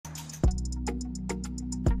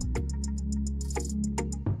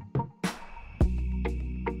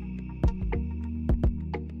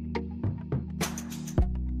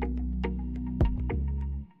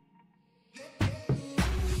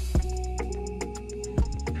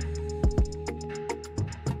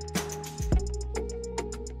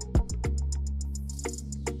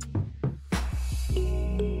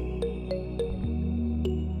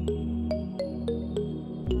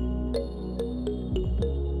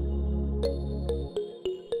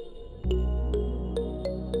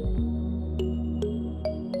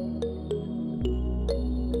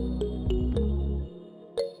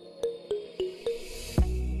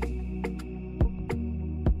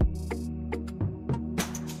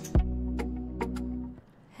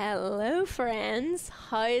Hello friends,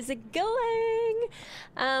 how's it going?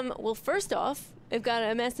 Well first off, we've got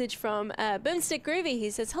a message from Boomstick Groovy. He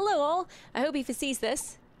says, hello all, I hope Aoife sees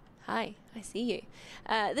this. Hi, I see you.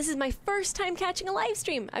 This is my first time catching a live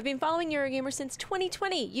stream. I've been following Eurogamer since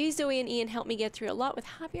 2020. You, Zoe and Ian helped me get through a lot with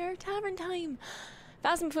Happy Hour Tavern Time.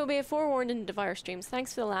 Phasmophobia forewarned and Devour streams.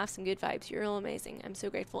 Thanks for the laughs and good vibes. You're all amazing. I'm so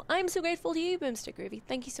grateful. I'm so grateful to you, Boomstick Groovy.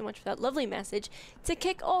 Thank you so much for that lovely message to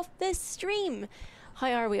kick off this stream.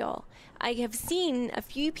 How are we all? I have seen a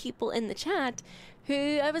few people in the chat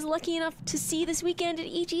who I was lucky enough to see this weekend at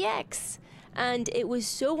EGX. And it was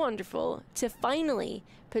so wonderful to finally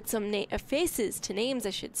put some faces to names, I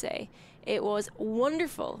should say. It was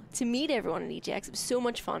wonderful to meet everyone at EGX. It was so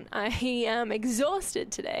much fun. I am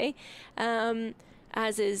exhausted today.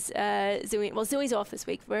 As is Zoe. Well, Zoe's off this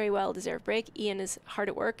week. Very well deserved break. Ian is hard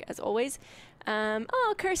at work, as always.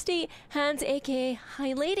 Oh, Kirsty Hans, aka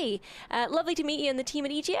Hi Lady. Lovely to meet you and the team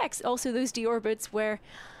at EGX. Also, those Dior boots where,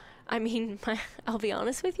 I mean, I'll be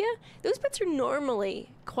honest with you, those boots are normally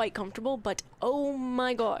quite comfortable, but oh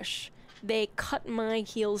my gosh, they cut my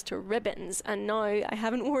heels to ribbons, and now I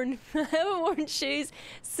haven't worn shoes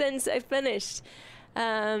since I finished,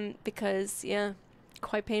 because yeah,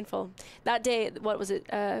 quite painful. That day, what was it?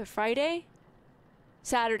 Friday?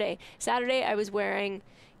 Saturday. Saturday, I was wearing,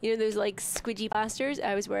 you know, those like squidgy blasters.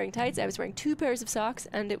 I was wearing tights. I was wearing 2 pairs of socks,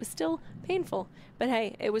 and it was still painful. But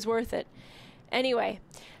hey, it was worth it. Anyway,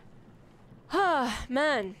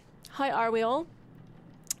 man, how are we all?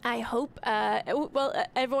 I hope,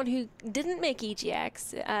 everyone who didn't make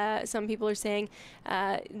EGX, some people are saying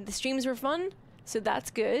the streams were fun, so that's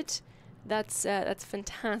good. That's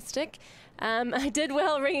fantastic. I did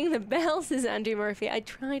well ringing the bell, says Andrew Murphy. I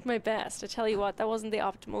tried my best. I tell you what, that wasn't the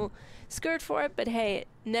optimal skirt for it, but hey,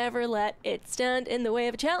 never let it stand in the way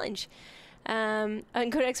of a challenge. And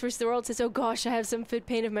Codex vs. the World says, oh gosh, I have some foot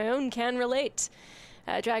pain of my own, can relate.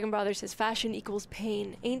 Dragon Brother says, fashion equals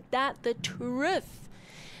pain. Ain't that the truth?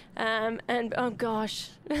 And oh gosh,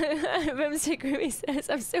 Boomstick Ruby says,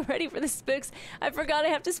 I'm so ready for the spooks. I forgot I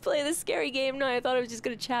have to play this scary game now. I thought I was just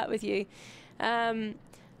going to chat with you.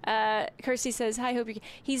 Kirsty says, hi, hope you're...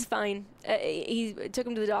 He's fine. He took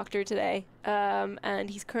him to the doctor today. And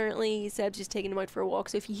he's currently, Seb's just taking him out for a walk.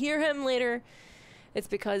 So if you hear him later, it's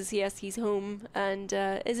because, yes, he's home and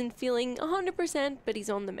isn't feeling 100%, but he's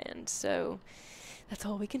on the mend. So that's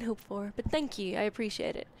all we can hope for. But thank you. I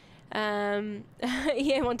appreciate it. Yeah,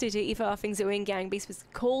 122 Aoife offing Zoe and Gang Beast was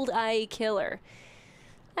Cold Eye Killer.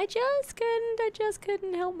 I just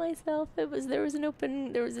couldn't help myself. It's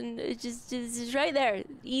just right there,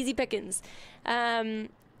 easy pickings. I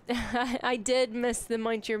did miss the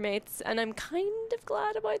Mount Your Mates, and I'm kind of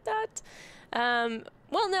glad about that.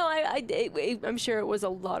 Well, no, I'm sure it was a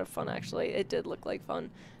lot of fun. Actually, it did look like fun.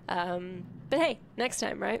 But hey, next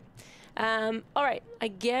time, right? All right, I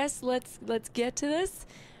guess let's get to this.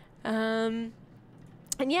 And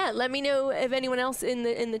yeah, let me know if anyone else in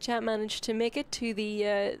the chat managed to make it to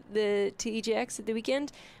the EGX at the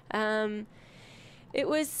weekend. It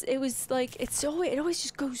was like it always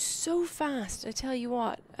just goes so fast. I tell you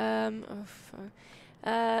what. Right.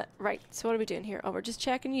 So what are we doing here? Oh, we're just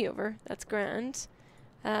checking you over. That's grand.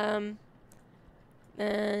 And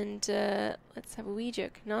let's have a wee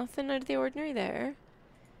joke. Nothing out of the ordinary there.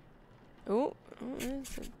 Oh,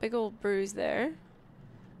 there's a big old bruise there.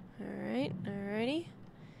 Alright, alrighty.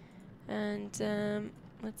 And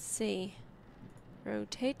let's see.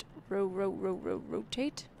 Rotate.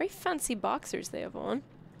 Rotate. Very fancy boxers they have on.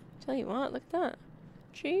 Tell you what, look at that.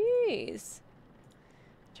 Jeez.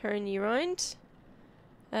 Turn you around.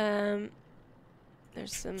 There's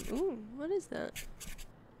some... Ooh, what is that?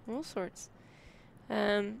 All sorts.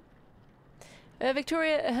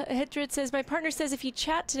 Victoria Hitrid says, my partner says if you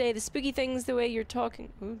chat today, the spooky things the way you're talking...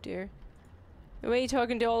 Oh dear. The way you're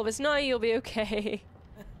talking to all of us now, you'll be okay.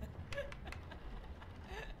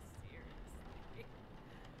 Seriously.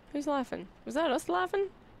 Who's laughing? Was that us laughing?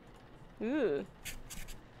 Ooh.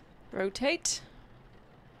 Rotate.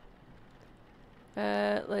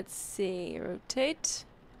 Let's see. Rotate.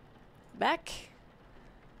 Back.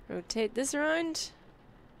 Rotate this around.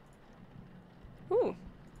 Ooh.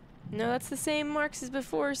 No, that's the same marks as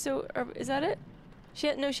before, so... is that it?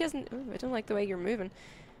 No, she hasn't... Ooh, I don't like the way you're moving.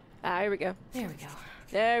 Ah, here we go. There we go.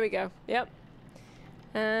 There we go. Yep.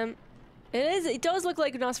 It does look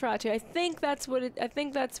like Nosferatu. I think that's what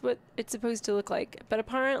it's supposed to look like. But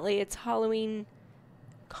apparently it's Halloween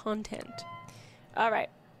content.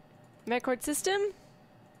 Alright. Mechord system.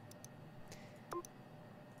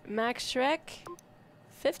 Max Shrek.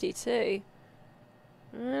 52.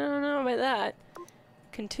 I don't know about that.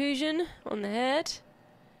 Contusion on the head.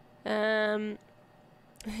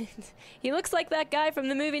 He looks like that guy from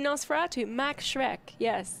the movie Nosferatu, Max Schreck.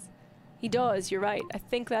 Yes, he does. You're right. I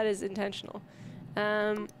think that is intentional.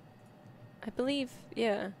 I believe,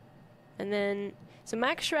 yeah. And then, so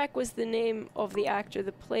Max Schreck was the name of the actor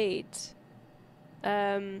that played.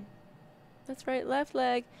 That's right, left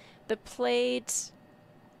leg. That played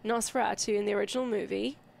Nosferatu in the original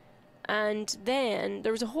movie. And then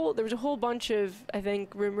there was a whole bunch of, I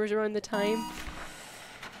think, rumors around the time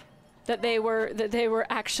that they were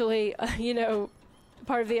actually, you know,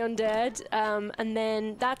 part of the undead. And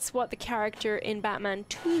then that's what the character in Batman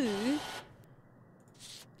 2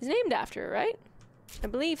 is named after, right? I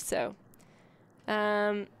believe so.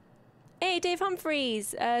 Hey, Dave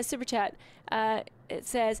Humphreys, super chat. It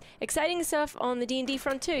says, exciting stuff on the D&D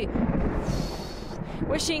front too.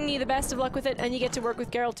 Wishing you the best of luck with it, and you get to work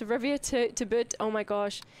with Geralt of Rivia to boot. Oh my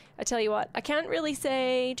gosh. I tell you what, I can't really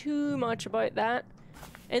say too much about that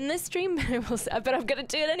in this stream, but I'm gonna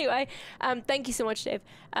do it anyway. Thank you so much, Dave.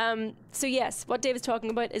 So yes, what Dave is talking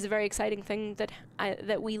about is a very exciting thing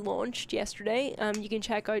that we launched yesterday. You can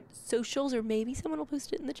check out socials, or maybe someone will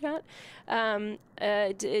post it in the chat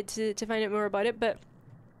to find out more about it. But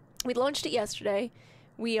we launched it yesterday.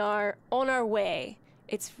 We are on our way.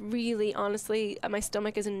 It's really, honestly, my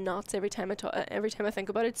stomach is in knots every time I think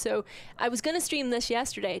about it. So I was going to stream this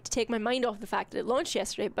yesterday to take my mind off the fact that it launched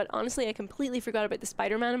yesterday, but honestly, I completely forgot about the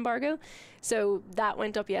Spider-Man embargo. So that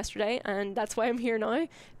went up yesterday, and that's why I'm here now,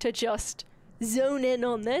 to just zone in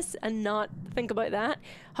on this and not think about that.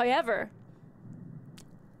 However,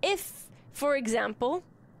 if, for example,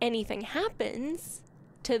 anything happens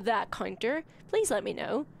to that counter, please let me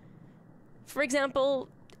know. For example,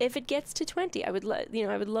 if it gets to 20, I would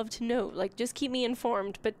love to know. Like, just keep me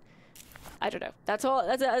informed. But I don't know. That's all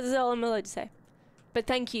I'm allowed to say. But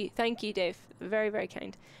thank you, Dave. Very, very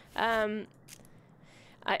kind.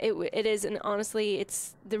 It is, and honestly,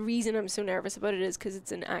 it's the reason I'm so nervous about it is because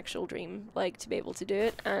it's an actual dream. Like, to be able to do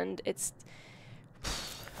it, and it's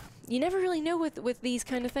you never really know with these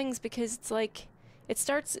kind of things, because it's like it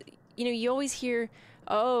starts. You know, you always hear,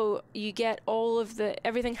 oh, you get all of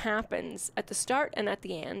everything happens at the start and at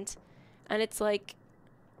the end, and it's like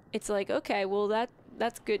okay, well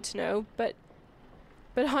that's good to know, but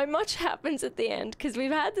how much happens at the end? Because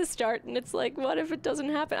we've had the start, and it's like, what if it doesn't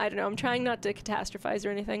happen? I don't know. I'm trying not to catastrophize or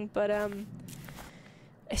anything, but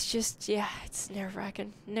it's just, yeah, it's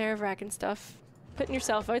nerve-wracking stuff. Putting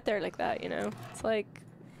yourself out there like that, you know, it's like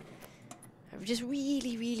I just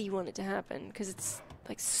really, really want it to happen, because it's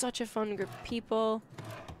like such a fun group of people.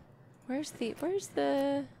 Where's the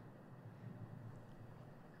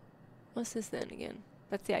what's this then again?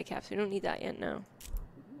 That's the iCaps. We don't need that yet. No.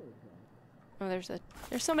 Oh, there's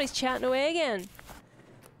somebody's chatting away again.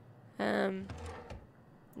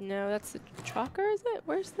 No, that's the trucker, is it?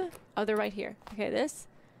 Where's the? Oh, they're right here. Okay, this.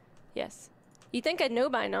 Yes. You'd think I'd know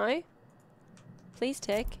by now. Please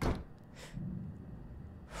tick.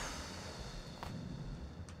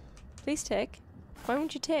 Please tick. Why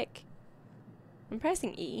won't you tick? I'm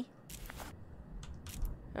pressing E.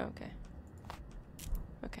 Oh, okay.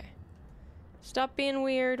 Okay. Stop being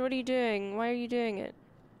weird. What are you doing? Why are you doing it?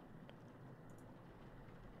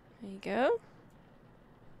 There you go.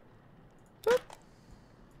 Boop.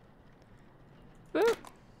 Boop.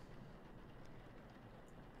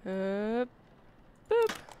 Boop.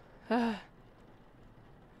 Boop.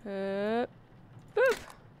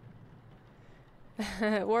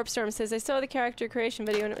 Warpstorm says, I saw the character creation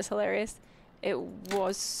video and it was hilarious. It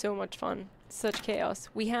was so much fun. Such chaos.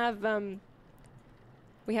 We have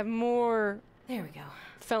more. There we go.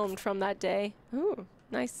 Filmed from that day. Ooh,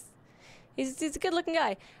 nice. He's a good looking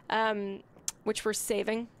guy. Which we're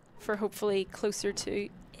saving for hopefully closer to,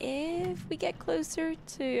 if we get closer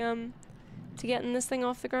to getting this thing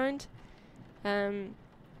off the ground. But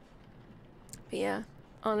yeah,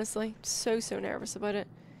 honestly, so nervous about it.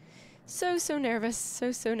 So nervous.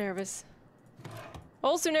 So nervous.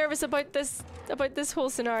 Also nervous about this whole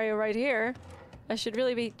scenario right here. I should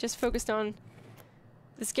really be just focused on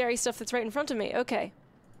the scary stuff that's right in front of me. Okay.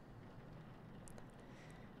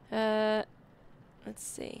 Let's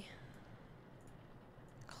see.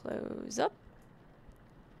 Close up.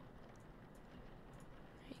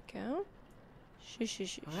 There you go.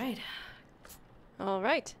 Shush. All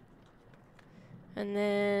right. And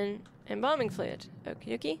then embalming fluid. Okie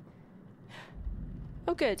dokie.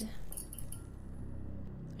 Oh, good.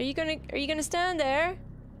 Are you gonna stand there?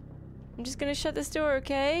 I'm just gonna shut this door,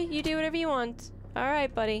 okay? You do whatever you want. All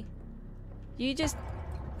right, buddy. You just.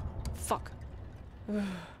 Fuck. When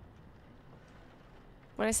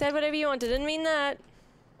I said whatever you want, I didn't mean that.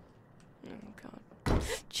 Oh, God.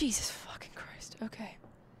 Jesus fucking Christ. Okay.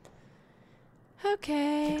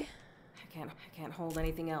 Okay. I can't hold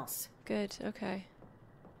anything else. Good, okay.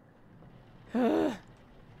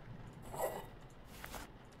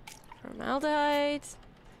 Formaldehyde.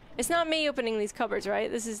 It's not me opening these cupboards,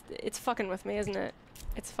 right? It's fucking with me, isn't it?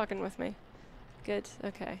 It's fucking with me. Good,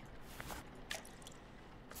 okay.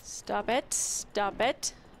 Stop it. Stop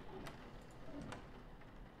it.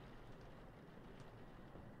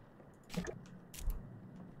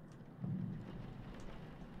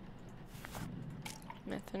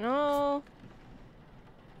 Methanol.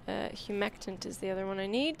 Humectant is the other one I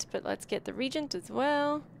need, but let's get the reagent as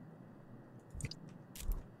well.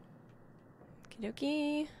 Okie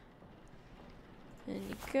dokie. There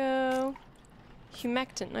you go.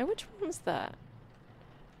 Humectant. Now, which one was that?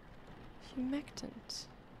 Humectant.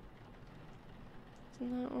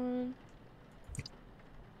 Isn't that one?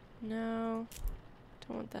 No.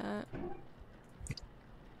 Don't want that.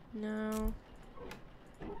 No.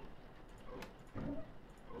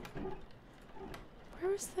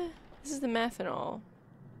 Where was the... This is the methanol.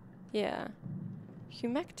 Yeah.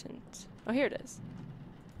 Humectant. Oh, here it is.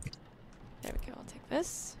 There we go. I'll take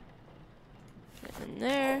this. Put it in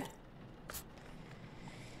there.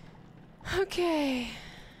 Okay.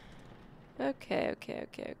 Okay.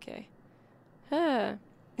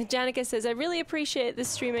 Janica says, I really appreciate this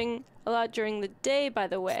streaming a lot during the day, by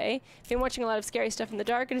the way. Been watching a lot of scary stuff in the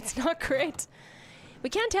dark and it's not great. We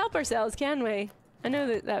can't help ourselves, can we? I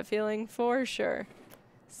know that feeling for sure.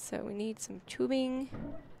 So we need some tubing.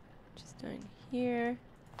 Just down here.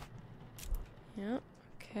 Yeah,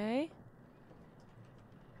 okay.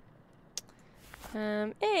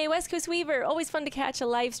 Hey, West Coast Weaver. Always fun to catch a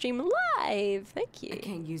live stream live. Thank you. I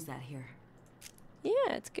can't use that here. Yeah,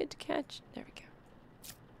 it's good to catch. There we go.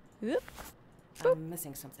 Whoop. I'm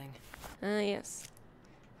missing something. Yes.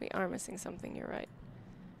 We are missing something, you're right.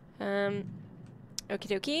 Okie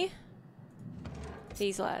dokie.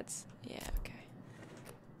 These lads. Yeah, okay.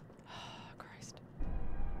 Oh, Christ.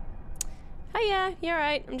 Hiya, you're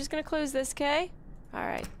right. I'm just gonna close this, okay?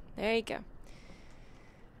 Alright, there you go.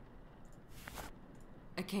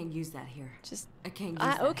 I can't use that here. I can't use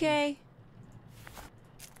that okay.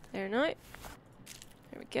 Here. There now. There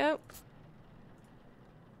we go.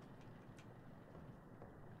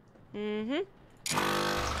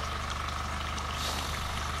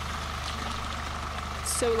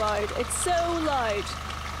 So loud. It's so loud.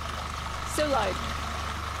 So loud.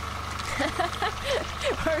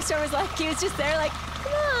 Storm was like, he was just there like,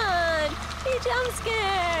 come on, you jump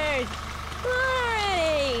scared. Come on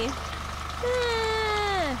already.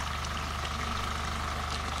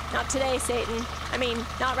 Not today, Satan. I mean,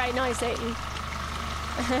 not right now, Satan.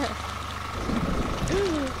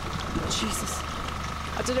 Jesus.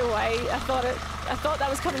 I don't know why I thought that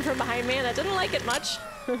was coming from behind me and I didn't like it much.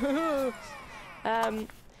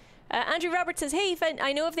 Andrew Roberts says, hey,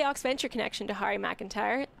 I know of the Ox Venture connection to Harry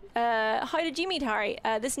McIntyre. How did you meet Harry?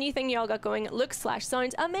 This new thing y'all got going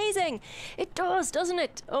looks/sounds amazing. It does, doesn't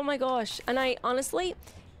it? Oh my gosh. And I honestly,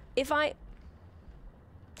 if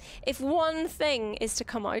one thing is to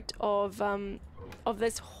come out of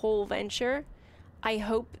this whole venture, I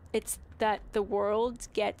hope it's that the world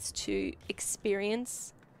gets to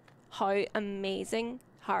experience how amazing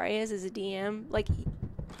Harry is as a DM. Like,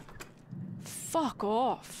 fuck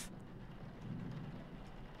off.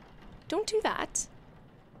 Don't do that.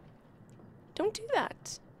 Don't do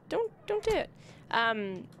that. Don't do it.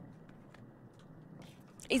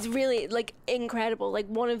 It's really, like, incredible. Like,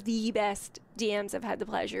 one of the best DMs I've had the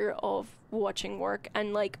pleasure of watching work.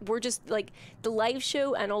 And, like, we're just, like, the live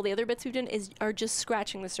show and all the other bits we've done are just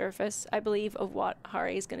scratching the surface, I believe, of what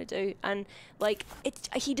Harry is going to do. And, like,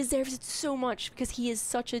 he deserves it so much because he is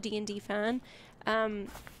such a D&D fan. And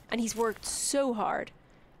he's worked so hard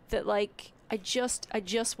that, like, I just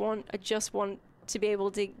want to be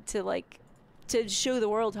able to like, to show the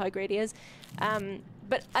world how great he is.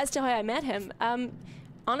 But as to how I met him,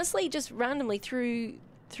 honestly, just randomly through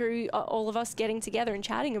all of us getting together and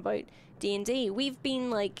chatting about D&D, we've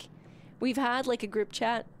had like a group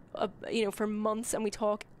chat, you know, for months, and we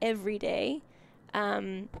talk every day.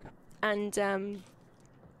 Yeah,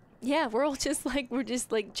 we're just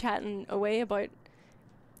like chatting away about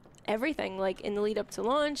everything, like in the lead up to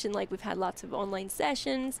launch, and like we've had lots of online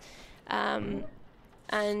sessions, and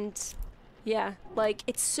yeah, like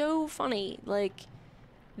it's so funny, like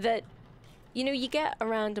that, you know, you get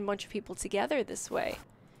around a bunch of people together this way,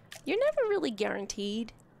 you're never really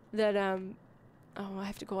guaranteed that oh, I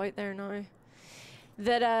have to go out there now,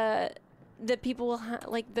 that people will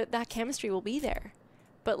like that chemistry will be there.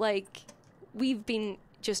 But like, we've been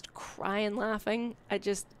just crying laughing at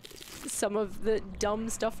just some of the dumb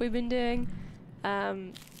stuff we've been doing.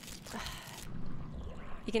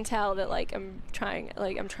 You can tell that like I'm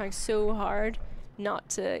trying so hard not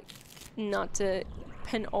to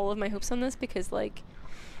pin all of my hopes on this, because like,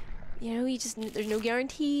 you know, there's no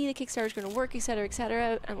guarantee the Kickstarter's going to work, etc.,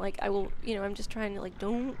 etc. And like I will, you know, I'm just trying to like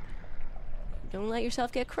don't let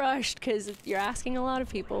yourself get crushed, because you're asking a lot of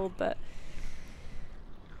people, but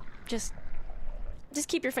just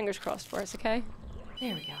keep your fingers crossed for us, okay?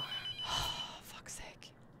 There we go. Oh, fuck's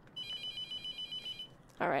sake.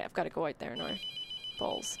 All right, I've got to go out there now.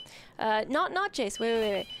 Balls. Not Jace.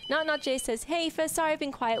 Wait. Not Jace says, hey, Aoife, sorry I've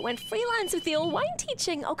been quiet. Went freelance with the old wine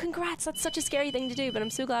teaching. Oh, congrats. That's such a scary thing to do, but I'm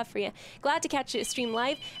so glad for you. Glad to catch you at stream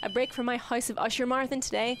live. A break from my House of Usher marathon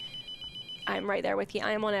today. I'm right there with you.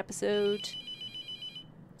 I am on episode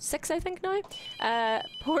 6, I think now.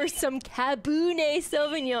 Pour some Cabernet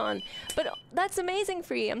Sauvignon. But that's amazing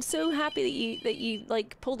for you. I'm so happy that you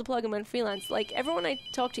like pulled the plug and went freelance. Like everyone I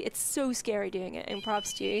talk to, it's so scary doing it. And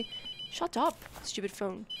props to you. Shut up, stupid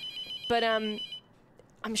phone. But I'm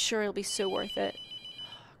sure it'll be so worth it.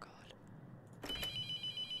 Oh god.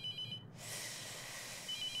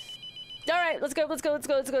 All right, let's go.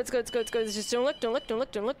 Just don't look.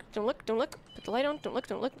 Put the light on. Don't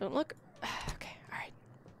look. Okay, all right.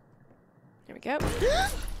 There we go.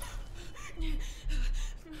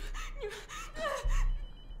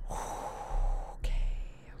 Okay.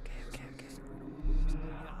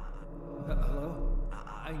 Hello?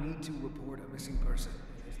 I need to report a missing person.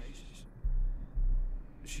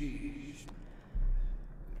 She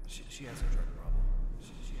has a drug problem.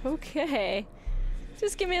 Okay.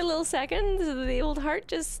 Just give me a little second so that the old heart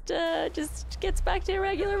just gets back to a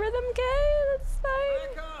regular rhythm, okay? That's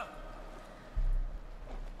fine. Back up!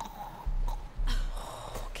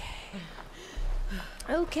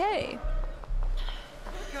 Okay.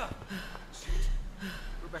 Back up! Shit.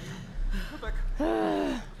 Rebecca.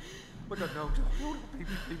 Oh my god, no,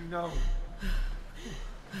 baby, no.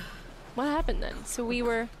 What happened then? So we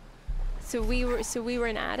were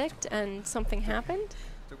an addict and something happened?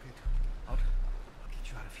 It's okay. I'll get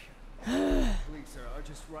you out of here. Please, sir,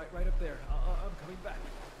 just right up there. I'm coming back.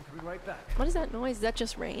 I'm coming right back. What is that noise? Is that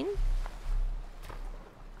just rain?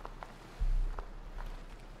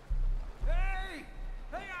 Hey!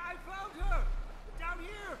 Hey, I found her! Down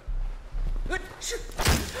here!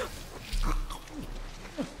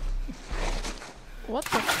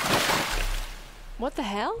 What the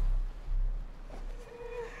hell?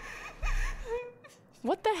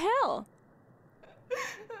 What the hell?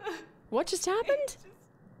 What just happened?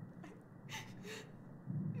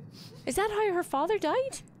 Is that how her father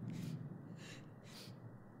died?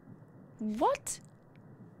 What?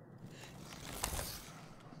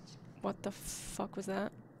 What the fuck was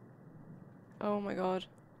that? Oh my god.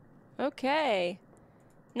 Okay.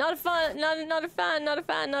 Not a fan.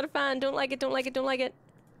 Don't like it.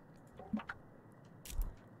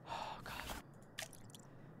 Oh god.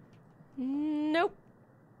 Nope.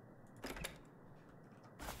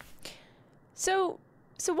 So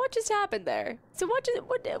what just happened there? So what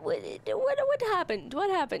happened? What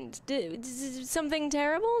happened? Did something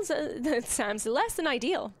terrible? That sounds less than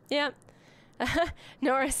ideal. Yeah.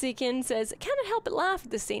 Nora Seekin says, cannot help but laugh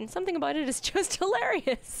at this scene. Something about it is just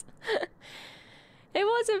hilarious. It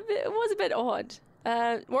was a bit odd.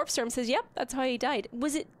 Warpstorm says, yep, that's how he died.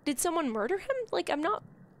 Did someone murder him? Like, I'm not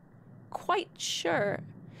quite sure.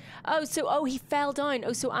 Oh, he fell down.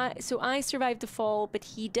 Oh, so I survived the fall, but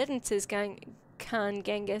he didn't, says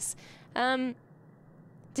Genghis.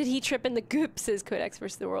 Did he trip in the goop, says Codex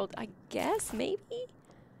vs. the World? I guess, maybe?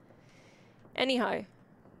 Anyhow,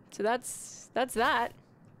 so that's that.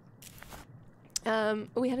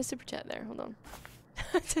 We had a super chat there. Hold on.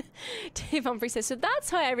 Dave Humphrey says, so that's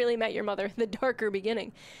how I really met your mother, the darker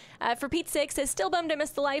beginning. For Pete's sake, says, still bummed I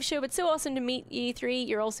missed the live show, but so awesome to meet you three.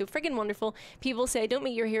 You're also friggin' wonderful. People say I don't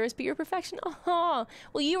meet your heroes, but your perfection. Oh,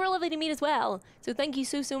 well, you were lovely to meet as well. So thank you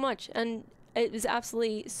so much. And it was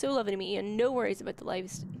absolutely so lovely to meet you, and no worries about the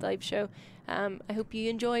live show. I hope you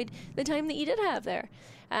enjoyed the time that you did have there.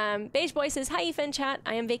 Beige Boy says, hi, Fin Chat.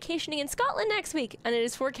 I am vacationing in Scotland next week, and it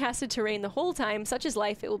is forecasted to rain the whole time. Such is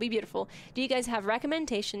life. It will be beautiful. Do you guys have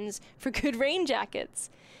recommendations for good rain jackets?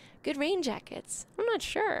 Good rain jackets? I'm not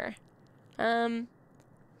sure. Does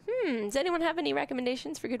anyone have any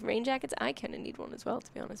recommendations for good rain jackets? I kind of need one as well,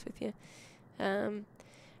 to be honest with you.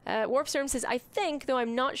 Warpstorm says, I think, though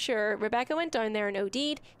I'm not sure, Rebecca went down there and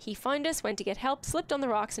OD'd. He found us, went to get help, slipped on the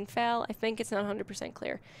rocks and fell. I think it's not 100%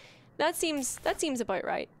 clear. That seems about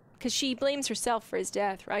right, because she blames herself for his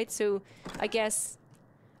death, right? So I guess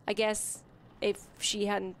if she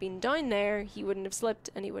hadn't been down there, he wouldn't have slipped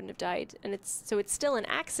and he wouldn't have died. And it's still an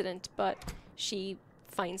accident, but she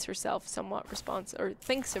finds herself somewhat responsible, or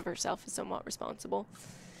thinks of herself as somewhat responsible.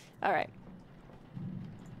 All right.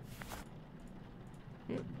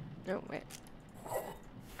 No, wait.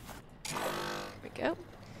 There we go.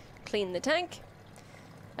 Clean the tank.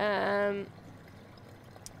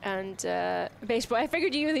 Beige Boy, I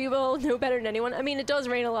figured you will know better than anyone. I mean, it does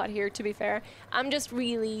rain a lot here, to be fair. I'm just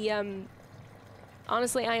really,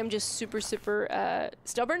 honestly, I am just super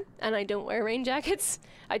stubborn, and I don't wear rain jackets.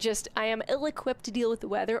 I am ill-equipped to deal with the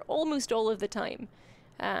weather almost all of the time.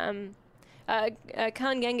 Khan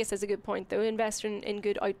Genghis has a good point, though. Invest in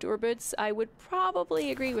good outdoor boots. I would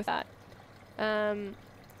probably agree with that.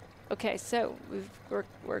 Okay, so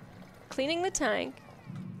we're cleaning the tank.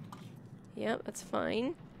 Yep, that's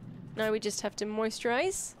fine. Now we just have to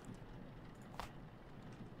moisturize.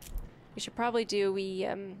 We should probably do a wee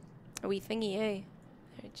thingy, eh?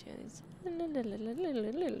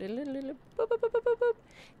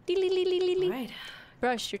 Right.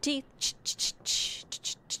 Brush your teeth.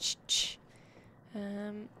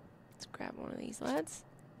 Let's grab one of these lads.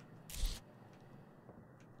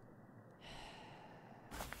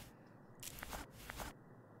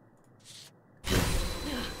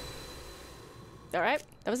 Alright,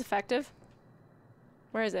 that was effective.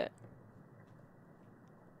 Where is it?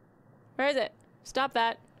 Where is it? Stop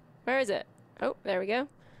that. Where is it? Oh, there we go.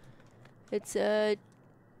 It's,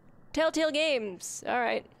 Telltale Games.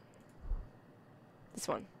 Alright. This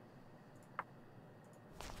one.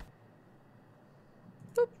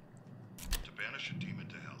 Boop. To banish a demon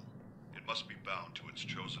to hell, it must be bound to its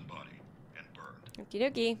chosen body and burned. Okie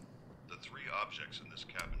dokie. The 3 objects in this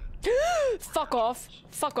cabinet. Fuck off.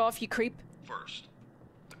 Fuck off, you creep. First,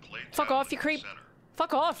 the clay Fuck off, you creep.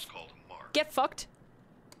 Fuck off. Get fucked.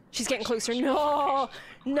 She's getting closer. No.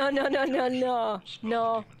 No, no, no, no, no.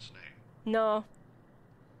 No. No.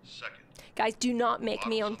 Second, guys, do not make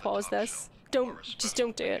me unpause this. Just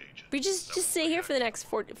don't do it. We just stay here for the next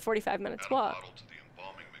 45 minutes. What?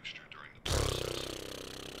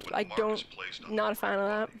 Not a fan of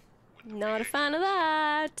that. Not a fan of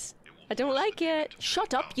that. I don't like it.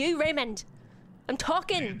 Shut up, you, Raymond. I'm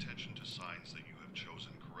talking.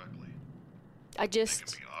 I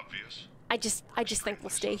just think we'll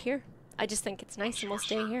stay here. I just think it's nice and we'll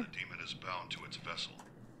stay here. The demon is bound to its vessel.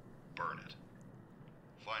 Burn it.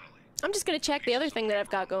 Finally, I'm just gonna check the other thing that I've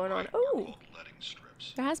got going on. Oh,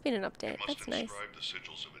 there has been an update. That's nice. The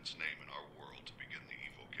sigils of its name in our world to begin the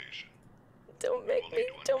evocation. Don't make me.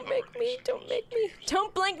 Don't make me. Don't make me.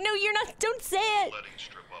 Don't blink. No, you're not. Don't say it.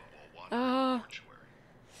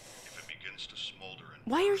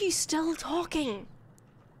 Why are you still talking?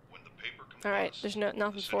 All right, there's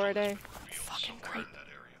nothing for it, eh? Fucking creep.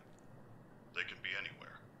 They can be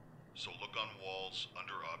anywhere. So look on walls,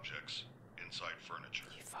 under objects, inside furniture.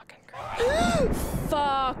 You fucking creep.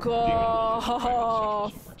 Fuck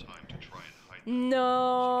off.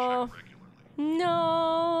 No.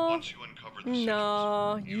 No.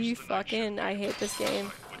 No. You fucking. I hate this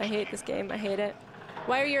game. I hate this game. I hate it.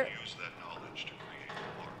 Why are you? Use that knowledge to create the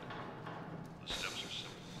mark. The steps are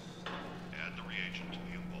simple. Add the reagent to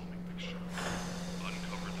the embalming mixture.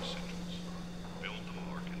 Uncover the sigils. Build the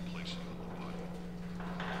mark and place it on the body.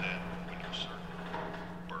 Then, when you're certain,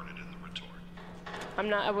 burn it in the retort. I'm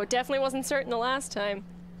not. I definitely wasn't certain the last time.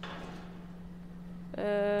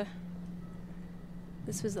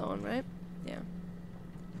 This was the one, right? Yeah.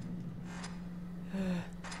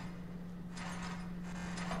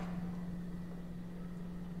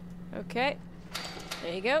 Okay.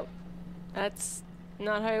 There you go. That's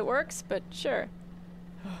not how it works, but sure.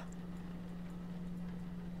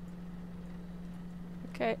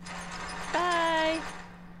 Okay. Bye.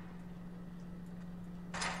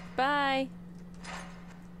 Bye.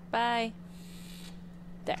 Bye.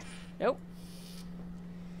 There. Nope.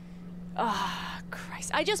 Ah,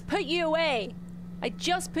 Christ. I just put you away. I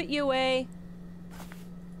just put you away.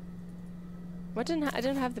 What I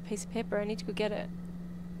didn't have the piece of paper. I need to go get it.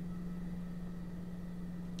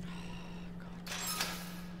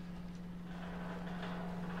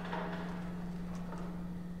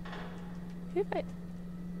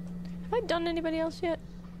 Have I done anybody else yet?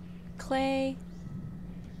 Clay.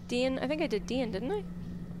 Dean. I think I did Dean, didn't I?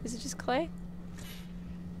 Is it just Clay?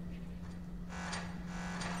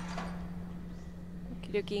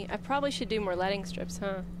 Okie dokie. I probably should do more lighting strips,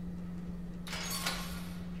 huh?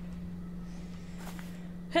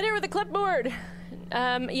 Hit her with a clipboard!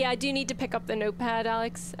 Yeah, I do need to pick up the notepad,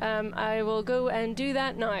 Alex. I will go and do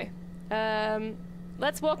that now.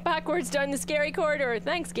 Let's walk backwards down the scary corridor.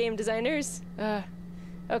 Thanks, game designers.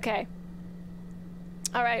 Okay.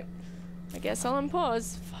 Alright. I guess I'll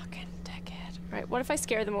unpause. Fucking dickhead. Alright, what if I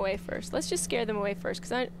scare them away first? Let's just scare them away first,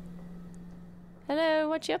 because I... Hello,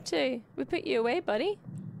 what you up to? We put you away, buddy.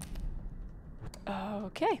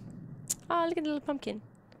 Okay. Oh, look at the little pumpkin.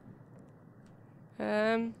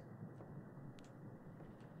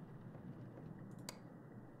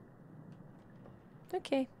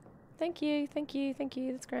 Okay. Thank you, thank you, thank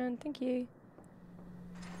you. That's grand. Thank you.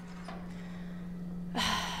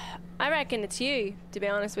 I reckon it's you, to be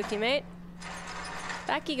honest with you, mate.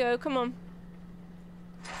 Back you go, come on.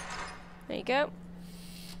 There you go.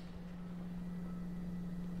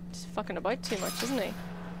 Just fucking about too much, isn't he?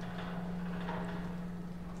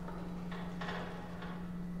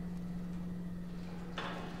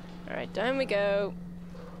 Alright, down we go.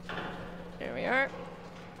 There we are.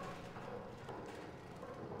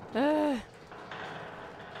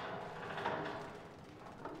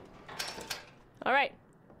 Alright.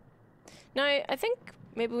 Now, I think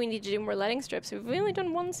maybe we need to do more lighting strips. Have we only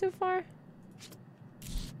done one so far?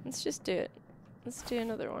 Let's just do it. Let's do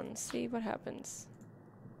another one. See what happens.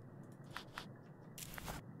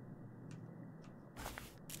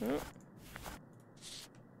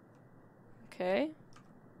 Okay.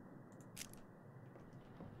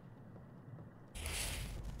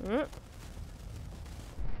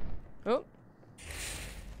 Oh.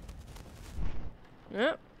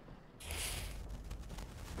 Yep.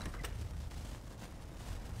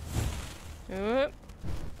 Yep.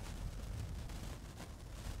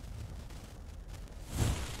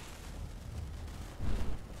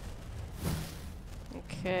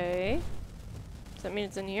 Okay. Does that mean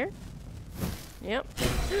it's in here? Yep.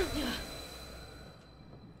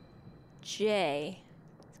 J.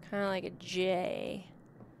 It's kind of like a J.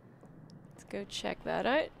 Let's go check that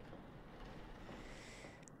out.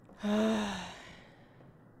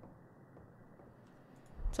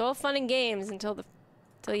 It's all fun and games until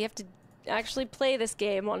you have to actually play this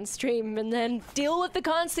game on stream and then deal with the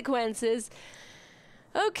consequences.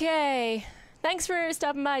 Okay. Thanks for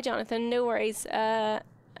stopping by, Jonathan. No worries. Yeah,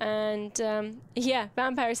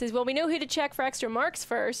 Vampire says, well, we know who to check for extra marks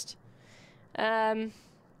first. Okay.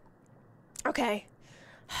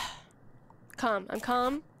 Calm. I'm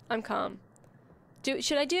calm. I'm calm.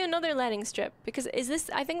 Should I do another lighting strip? Because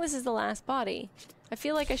I think this is the last body. I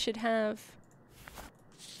feel like I should have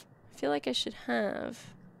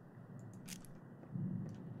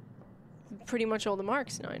pretty much all the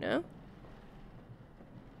marks now, no?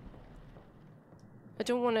 I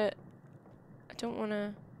don't wanna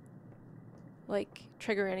like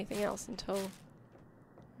trigger anything else until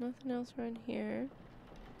nothing else right here.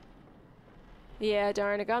 Yeah,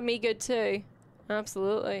 darn, it got me good too.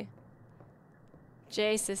 Absolutely.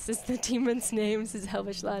 Jesus is the demon's name, says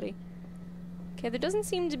Helvish Laddie. Okay, there doesn't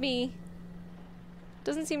seem to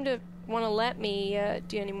want to let me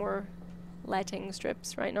do any more lighting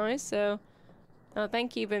strips right now, so... Oh,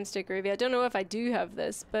 thank you, Boomstick Ruby. I don't know if I do have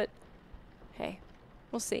this, but... Hey,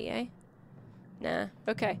 we'll see, eh? Nah,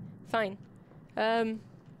 okay, fine.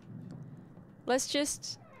 Let's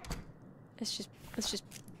just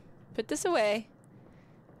put this away.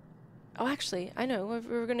 Oh, actually, I know, we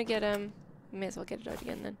were gonna get, may as well get it out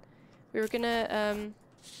again then. We were gonna,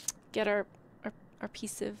 get our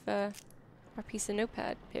piece of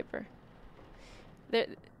notepad paper.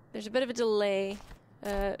 There's a bit of a delay,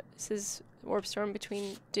 says Warp Storm,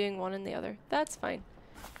 between doing one and the other. That's fine.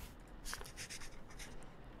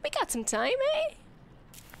 We got some time, eh?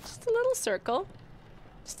 Just a little circle.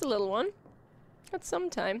 Just a little one. Got some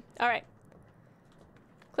time. Alright.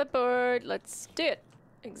 Clipboard, let's do it.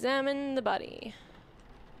 Examine the body.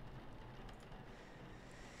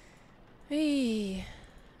 Hey.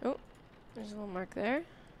 Oh, there's a little mark there.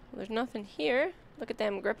 Well, there's nothing here. Look at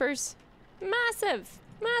them grippers. Massive!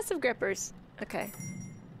 Massive grippers. Okay.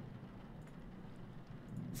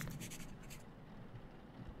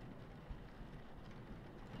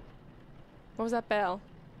 What was that bell?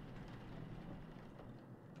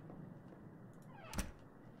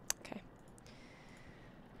 Okay.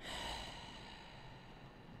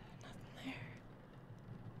 Nothing there.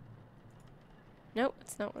 Nope,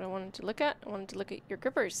 that's not what I wanted to look at. I wanted to look at your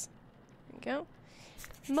grippers. There we go.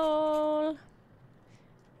 Mole.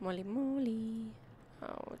 Molly moly.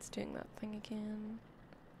 Oh, it's doing that thing again.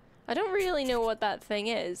 I don't really know what that thing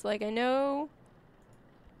is. Like, I know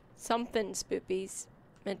something spoopy's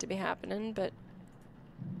meant to be happening, but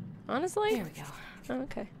honestly... There we go. Oh,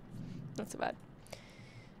 okay. Not so bad.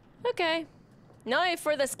 Okay. Now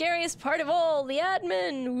for the scariest part of all, the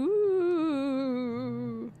admin!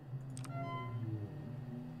 Woo!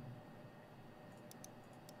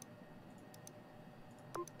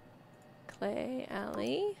 Clay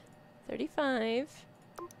Alley. 35.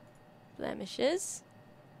 Blemishes.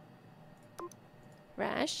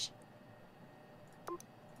 Rash.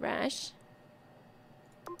 Rash.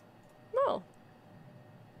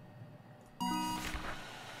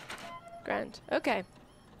 Grand. Okay.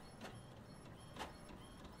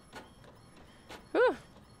 Whew.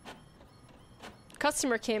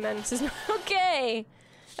 Customer came in. Says, okay.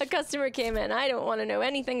 A customer came in. I don't want to know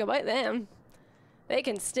anything about them. They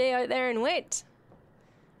can stay out there and wait.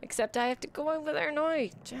 Except I have to go over there now.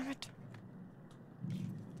 Damn it.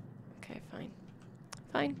 Okay, fine.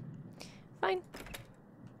 Fine. Fine.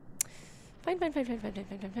 Fine, fine, fine, fine, fine,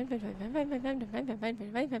 fine, fine, fine, fine,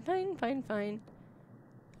 fine, fine, fine, fine, fine.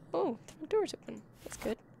 Oh, the front door's open. That's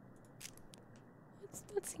good.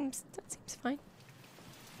 That seems fine.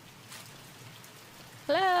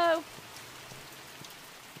 Hello?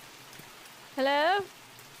 Hello?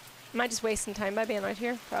 Am I just wasting time by being right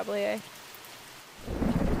here? Probably, eh?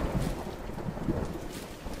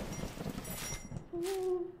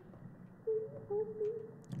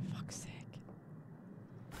 Fuck's sake.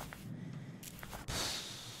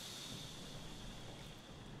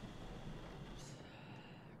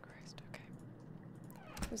 Christ, okay.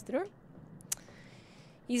 Close the door.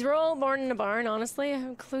 These were all born in a barn, honestly.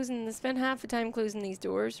 I'm closing, spent half the time closing these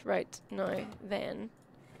doors. Right, now, then.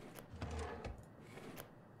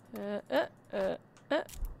 Come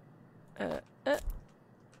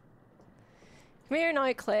here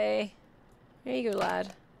now, Clay. There you go,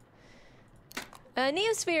 lad.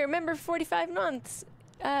 Neosphere, member 45 months,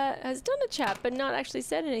 has done a chat but not actually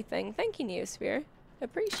said anything. Thank you, Neosphere.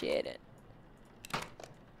 Appreciate it.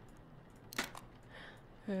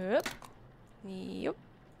 Yep. Yep.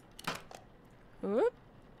 Whoop.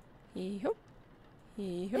 Yep.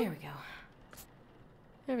 Yep. There we go.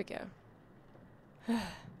 There we go.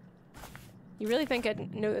 You really think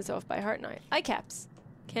I'd know this off by heart now? Eye caps.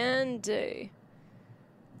 Can do.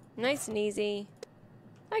 Nice and easy.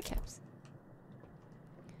 Eye caps.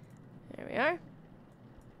 There we are.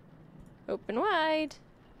 Open wide.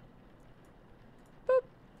 Boop.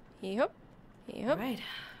 Yep. Yep. Right.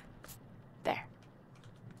 There.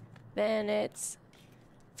 Then it's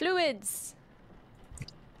fluids.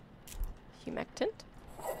 Humectant.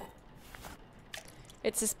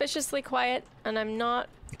 It's suspiciously quiet, and I'm not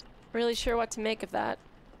really sure what to make of that.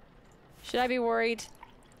 Should I be worried?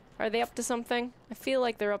 Are they up to something? I feel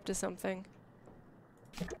like they're up to something.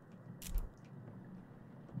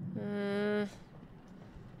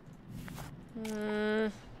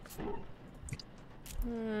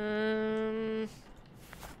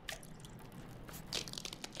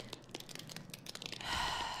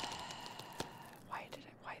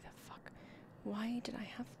 Why did I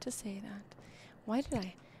have to say that? Why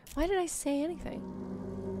did I say anything?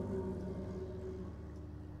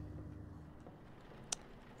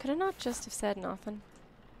 Could I not just have said nothing?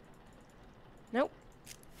 Nope.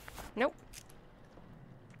 Nope.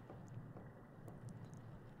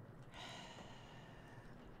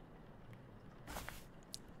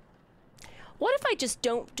 What if I just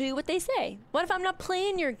don't do what they say? What if I'm not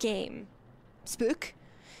playing your game? Spook.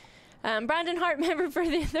 Brandon Hart, member for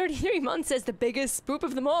the 33 months, says the biggest spoop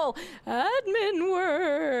of them all. Admin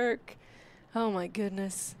work. Oh my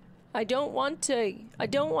goodness. I don't want to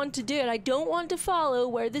do it. I don't want to follow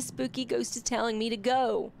where the spooky ghost is telling me to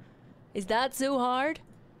go. Is that so hard?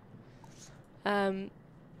 Oh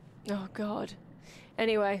god.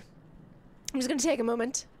 Anyway, I'm just gonna take a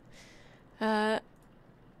moment. And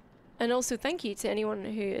also thank you to anyone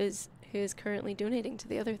who is currently donating to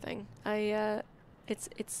the other thing. It's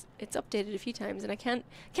updated a few times and I can't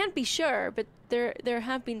be sure, but there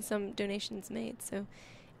have been some donations made, so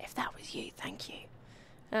if that was you, thank you.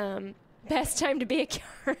 Best time to be a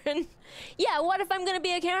Karen. Yeah, what if I'm gonna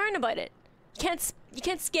be a Karen about it? You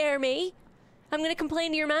can't scare me. I'm gonna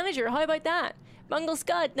complain to your manager. How about that? Bungle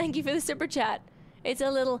Scott, thank you for the super chat. It's a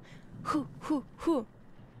little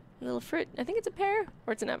little fruit. I think it's a pear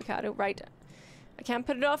or it's an avocado. Right. I can't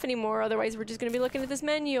put it off anymore, otherwise we're just gonna be looking at this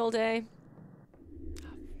menu all day.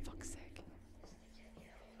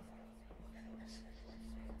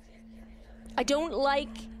 I don't like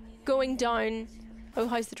going down. Oh,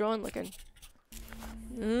 how's the drawing looking?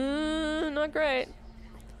 Not great.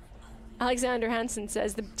 Alexander Hansen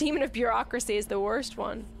says the demon of bureaucracy is the worst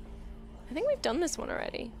one. I think we've done this one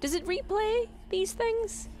already. Does it replay these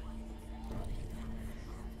things?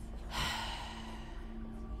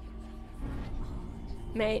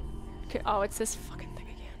 Mate. Oh, it's this fucking thing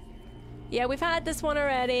again. Yeah, we've had this one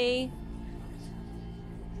already.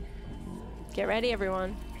 Get ready,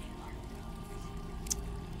 everyone.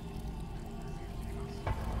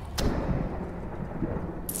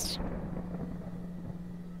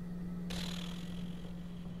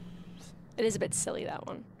 It is a bit silly, that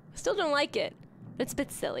one. I still don't like it, but it's a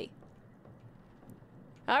bit silly.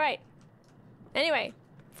 Alright. Anyway,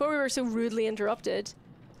 before we were so rudely interrupted.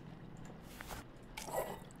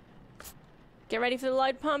 Get ready for the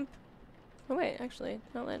loud pump. Oh wait, actually,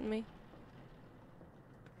 not letting me.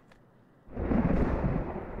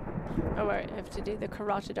 Oh right, I have to do the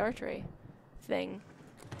carotid artery thing.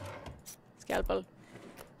 Scalpel.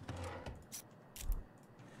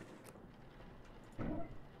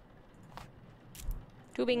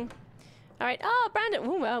 Tubing. Alright. Oh, Brandon.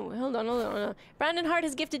 Oh, wow. Hold on. Brandon Hart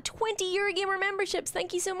has gifted 20 Eurogamer memberships.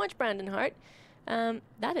 Thank you so much, Brandon Hart.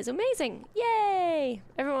 That is amazing. Yay!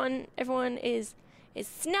 Everyone is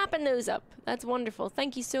snapping those up. That's wonderful.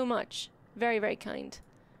 Thank you so much. Very, very kind.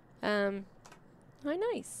 How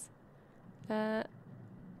nice.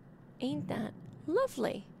 Ain't that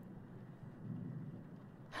lovely?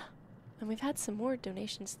 And we've had some more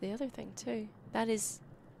donations to the other thing too. That is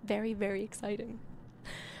very, very exciting.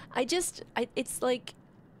 It's like,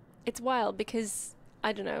 it's wild because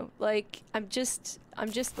I don't know, like I'm just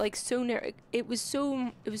like so it was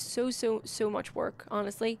so much work,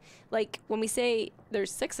 honestly. Like when we say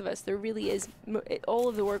there's 6 of us, there really is, all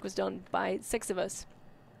of the work was done by 6 of us.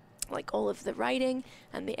 Like all of the writing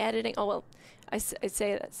and the editing. Oh well, I'd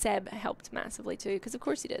say that Seb helped massively too, because of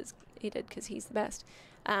course he did because he's the best.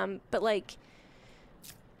 But like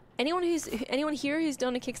anyone here who's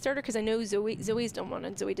done a Kickstarter, because I know Zoe's done one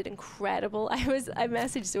and Zoe did incredible. I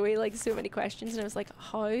messaged Zoe like so many questions and I was like,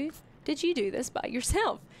 how did you do this by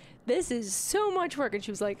yourself? This is so much work. And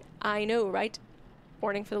she was like, I know, right?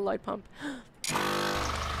 Warning for the loud pump.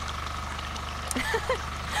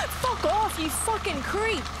 Fuck off, you fucking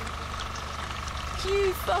creep.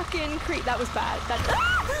 You fucking creep. That was bad.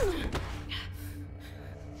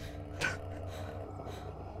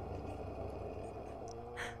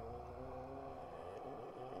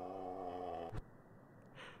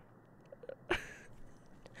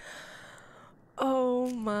 Oh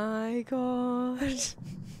my god.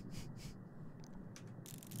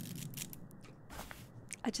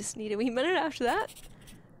 I just need a wee minute after that.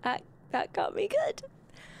 That got me good.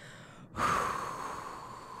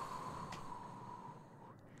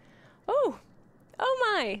 Oh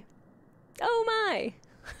my.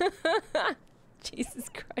 Jesus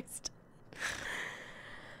Christ.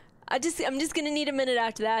 I'm just gonna need a minute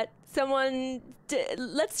after that. Someone,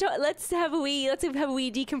 let's have a wee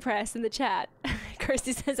decompress in the chat.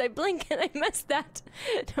 Kirsty says, I blink and I missed that.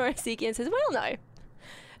 Nora Sekian says, well, no.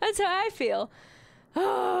 That's how I feel.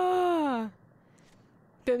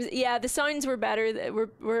 Yeah, the sounds were better.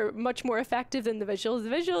 Were much more effective than the visuals. The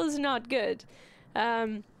visual is not good.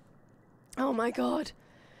 Oh my god.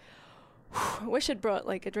 I wish I'd brought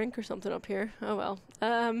like a drink or something up here. Oh well.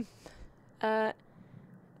 Kamja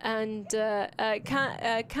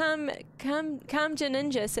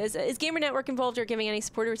Ninja says, is Gamer Network involved or giving any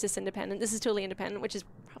support, or is this independent? This is totally independent, which is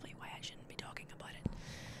probably why I shouldn't be talking about it.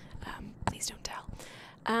 Please don't tell.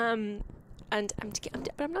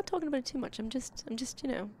 But I'm not talking about it too much. I'm just, you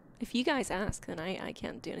know, if you guys ask, then I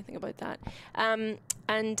can't do anything about that.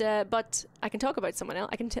 But I can talk about someone else.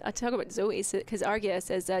 I can talk about Zoe, because Argia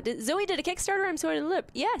says, Zoe did a Kickstarter, I'm sorry to loop.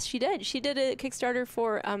 Yes, she did. She did a Kickstarter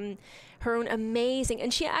for her own amazing,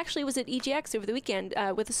 and she actually was at EGX over the weekend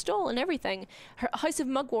with a stall and everything. Her House of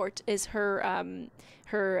Mugwort is her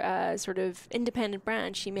sort of independent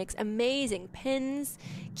brand. She makes amazing pins,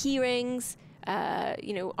 key rings,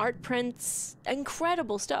 you know, art prints,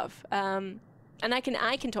 incredible stuff. And I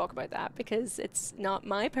can talk about that because it's not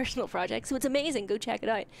my personal project, so it's amazing. Go check it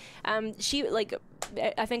out. She, like,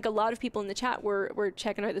 I think a lot of people in the chat were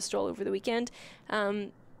checking out the stall over the weekend.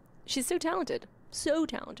 She's so talented,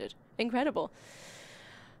 incredible.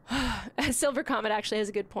 Silver Comet actually has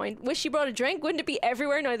a good point. Wish she brought a drink. Wouldn't it be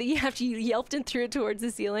everywhere now that you have to yelped and threw it towards the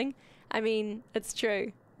ceiling? I mean, that's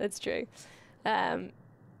true. That's true.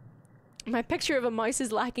 My picture of a mouse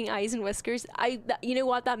is lacking eyes and whiskers. You know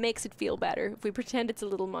what? That makes it feel better if we pretend it's a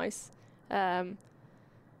little mouse. West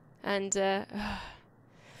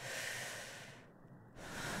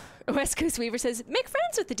Coast Weaver says, make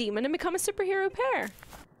friends with the demon and become a superhero pair.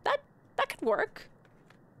 That could work.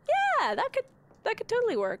 Yeah, that could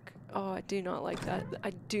totally work. Oh, I do not like that.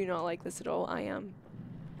 I do not like this at all. I am.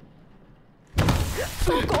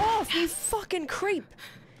 Fuck off, you fucking creep!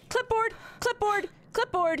 Clipboard! Clipboard!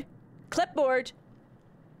 Clipboard! Clipboard!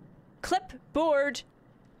 Clipboard!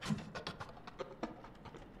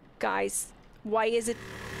 Guys, why is it...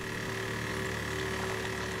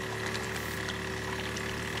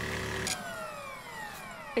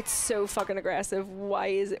 It's so fucking aggressive. Why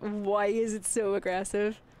is it so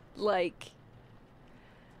aggressive? Like...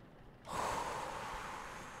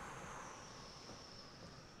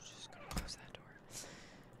 Just gonna close that door.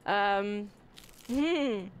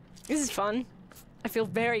 This is fun. I feel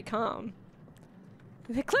very calm.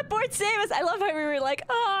 The clipboard save us! I love how we were like,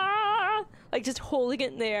 ah! Like just holding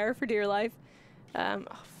it in the air for dear life. Oh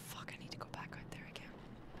fuck, I need to go back out there again.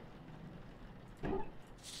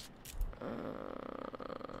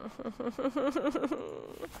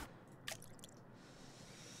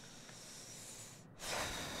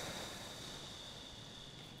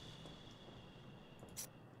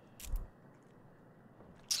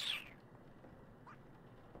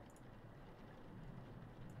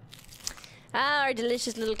 Ah, our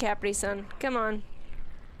delicious little Capri Sun. Come on.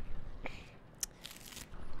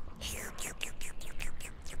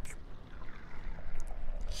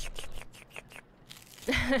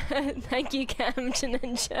 Thank you, Cam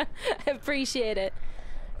Ninja. I appreciate it.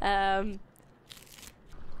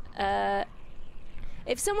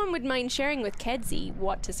 If someone would mind sharing with Kedzie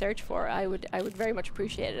what to search for, I would very much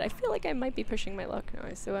appreciate it. I feel like I might be pushing my luck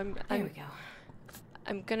now, so There we go.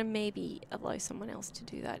 I'm gonna maybe allow someone else to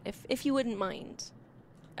do that. If you wouldn't mind,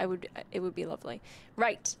 it would be lovely.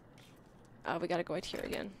 Right. We gotta go out here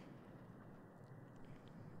again.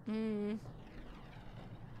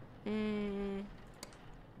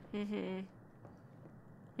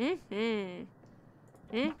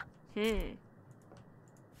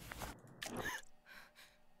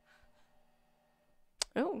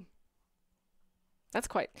 Oh. That's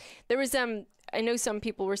quite. There was I know some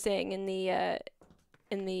people were saying in the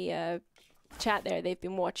chat there they've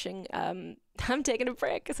been watching I'm taking a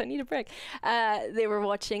break because I need a break. They were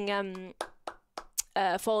watching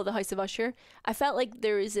Follow the House of Usher. I felt like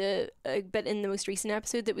there was a bit in the most recent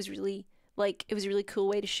episode that was really like it was a really cool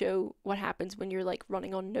way to show what happens when you're like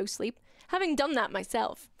running on no sleep. Having done that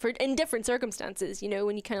myself in different circumstances, you know,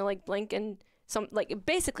 when you kind of like blink and some like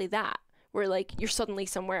basically that where like you're suddenly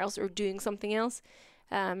somewhere else or doing something else.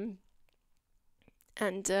 That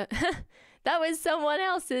was someone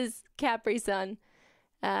else's Capri Sun.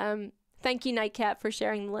 Thank you, Nightcap, for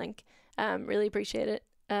sharing the link. Really appreciate it.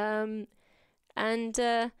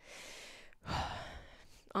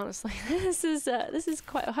 Honestly, this is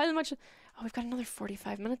quite how much. Oh, we've got another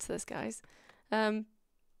 45 minutes of this, guys. I'll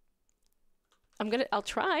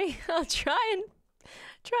try. I'll try and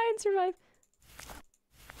survive.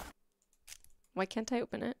 Why can't I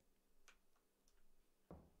open it?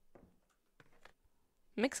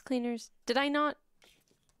 Mix cleaners. Did I not?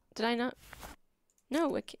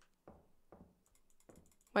 No, it can't.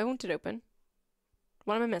 Why won't it open?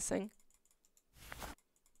 What am I missing?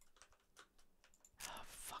 Oh,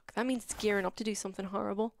 fuck. That means it's gearing up to do something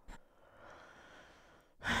horrible.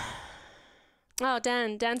 Oh,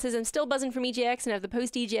 Dan says, I'm still buzzing from EGX and have the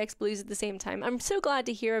post-EGX blues at the same time. I'm so glad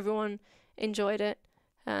to hear everyone enjoyed it.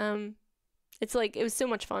 It's like, it was so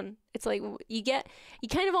much fun. It's like, you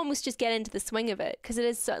kind of almost just get into the swing of it. Because it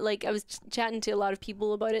is, so, like, I was chatting to a lot of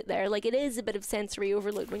people about it there. Like, it is a bit of sensory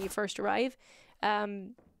overload when you first arrive.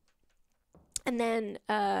 And then,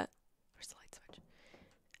 where's the light switch?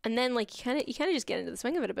 And then, like, you kind of just get into the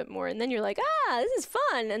swing of it a bit more. And then you're like, this is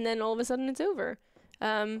fun. And then all of a sudden it's over.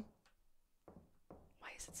 Why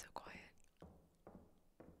is it so quiet?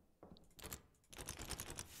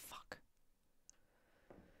 Fuck.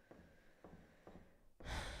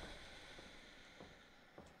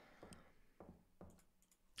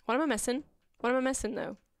 What am I missing? What am I missing,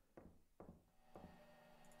 though?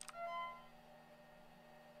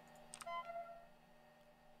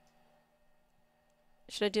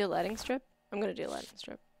 Should I do a lighting strip? I'm gonna do a lighting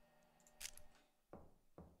strip.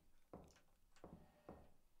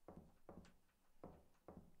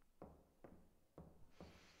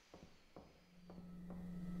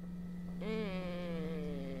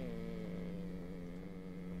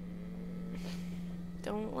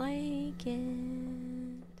 Don't like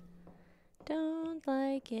it. Don't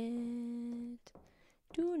like it.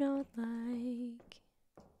 Do not like.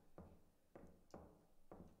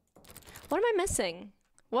 What am I missing?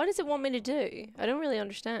 What does it want me to do? I don't really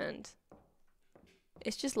understand.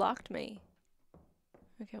 It's just locked me.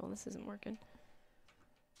 Okay, well this isn't working.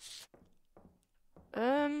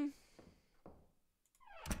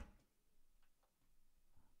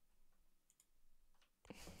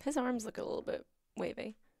 His arms look a little bit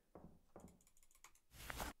wavy.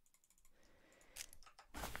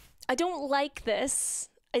 I don't like this.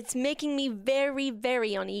 It's making me very,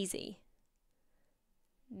 very uneasy.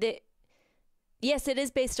 Yes, it is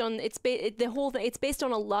based on the whole thing. It's based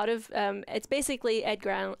on a lot of it's basically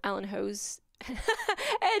Edgar Allan Poe's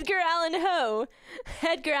Edgar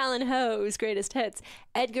Allan Poe's greatest hits.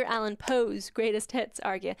 Edgar Allan Poe's greatest hits,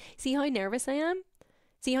 argue. See how nervous I am?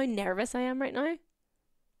 See how nervous I am right now?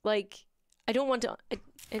 Like, I don't want to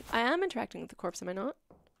I am interacting with the corpse, am I not?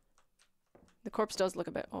 The corpse does look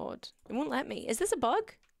a bit odd. It won't let me. Is this a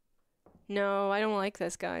bug? No, I don't like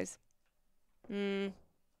this, guys.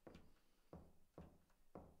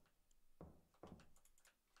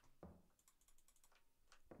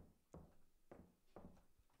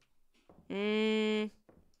 I'm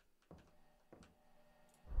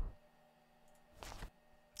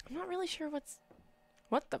not really sure what's...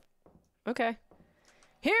 What the... Okay.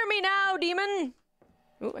 Hear me now, demon!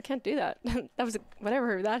 Oh, I can't do that. That was...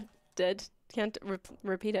 whatever that did. Can't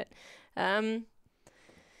repeat it.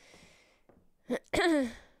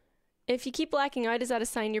 If you keep blacking out, is that a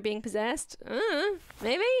sign you're being possessed?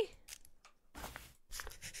 Maybe?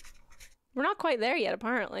 We're not quite there yet,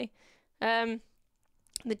 apparently. The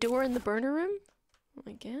door in the burner room?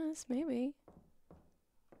 I guess, maybe.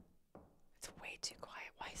 It's way too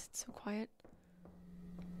quiet. Why is it so quiet?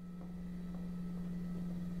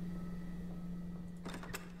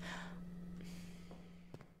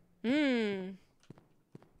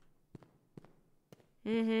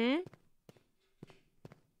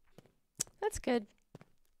 That's good.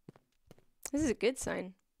 This is a good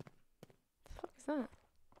sign. What the fuck is that?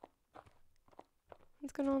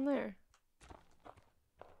 What's going on there?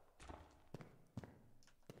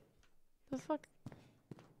 The fuck?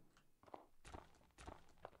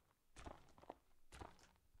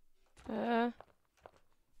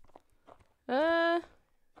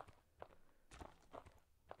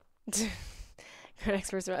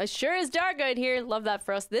 It sure is dark out here. Love that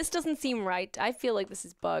for us. This doesn't seem right. I feel like this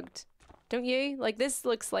is bugged. Don't you? Like, this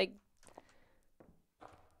looks like...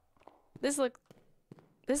 This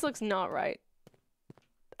looks not right.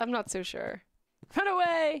 I'm not so sure. Run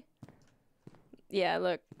away! Yeah,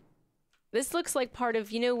 look. This looks like part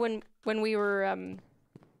of, you know, when we were in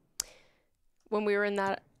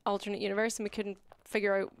that alternate universe and we couldn't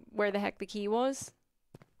figure out where the heck the key was.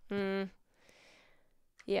 Yeah,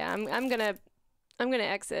 I'm gonna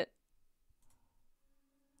exit.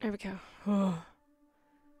 There we go.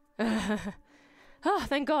 Oh,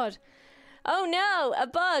 thank God. Oh no, a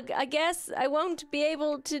bug. I guess I won't be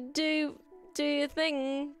able to do a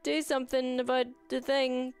thing. Do something about the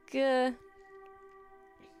thing. Dragon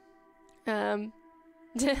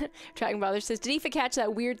Brother says, did Aoife catch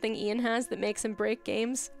that weird thing Ian has that makes him break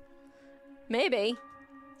games? Maybe.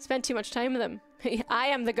 Spent too much time with him. I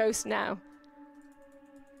am the ghost now.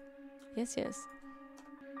 Yes, yes.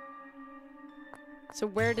 So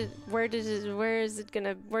where is it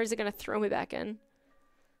gonna throw me back in?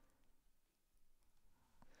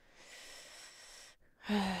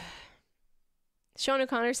 Sean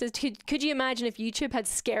O'Connor says, could you imagine if YouTube had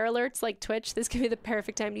scare alerts like Twitch? This could be the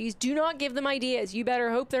perfect time to use. Do not give them ideas. You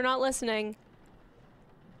better hope they're not listening.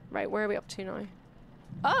 Right, where are we up to now?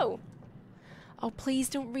 Oh! Oh, please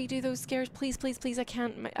don't redo those scares. Please, please, please. I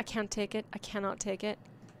can't take it. I cannot take it.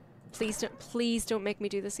 Please don't make me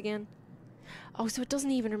do this again. Oh, so it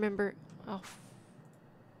doesn't even remember. Oh.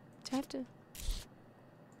 Do I have to?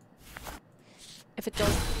 If it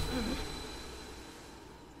does...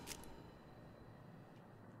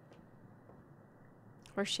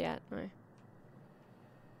 Where's she at? Right.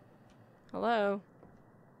 Hello?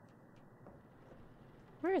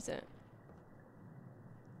 Where is it?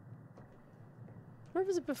 Where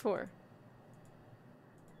was it before?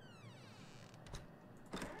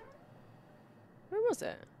 Where was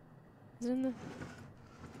it? Is it in the...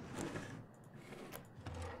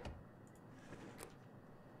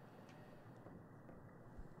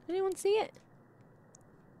 Anyone see it?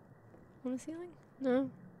 On the ceiling? No.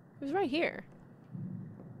 It was right here.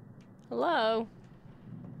 Hello?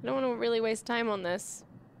 I don't want to really waste time on this.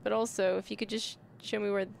 But also, if you could just show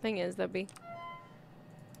me where the thing is, that'd be...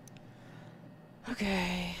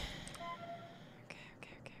 Okay. Okay.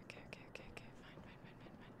 Fine.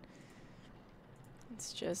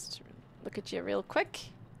 Let's just look at you real quick.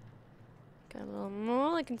 Got a little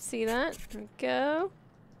mole, I can see that. There we go.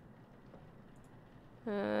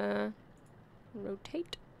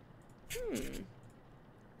 Rotate.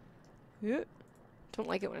 Yeah. Don't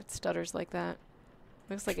like it when it stutters like that.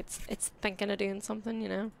 Looks like it's thinking of doing something, you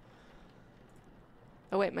know.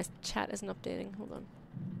 Oh wait, my chat isn't updating. Hold on.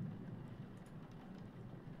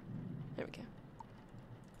 There we go.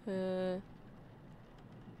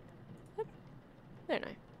 There now.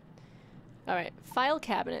 Alright, file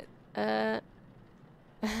cabinet. Snow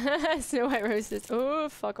White Roses. Oh,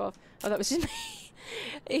 fuck off. Oh, that was just me.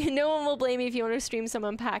 No one will blame me if you want to stream some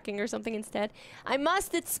unpacking or something instead. I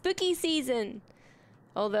must, it's spooky season!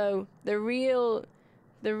 Although, the real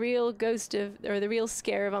ghost of, or the real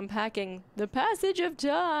scare of unpacking, the passage of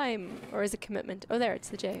time! Or is it commitment? Oh, there, it's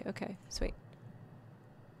the J. Okay, sweet.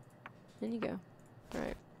 In you go.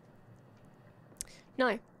 Alright.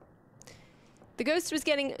 Now, the ghost was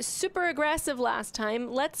getting super aggressive last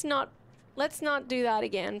time. Let's not do that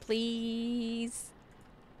again, please.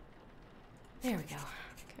 There we go.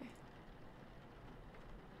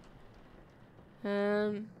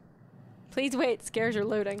 Okay. Please wait, scares are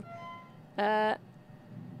loading.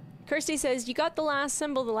 Kirsty says, you got the last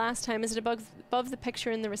symbol the last time. Is it above the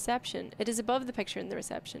picture in the reception? It is above the picture in the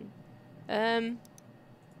reception. Hold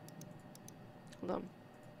on.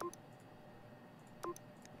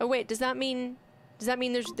 Oh wait, does that mean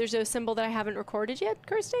there's a symbol that I haven't recorded yet,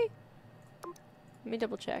 Kirsty? Let me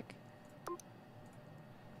double check.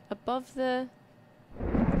 Above the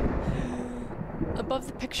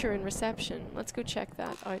picture in reception. Let's go check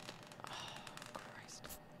that out. Oh, Christ.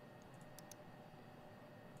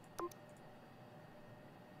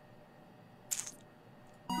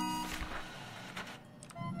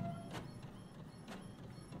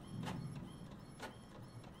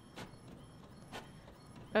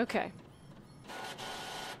 Okay.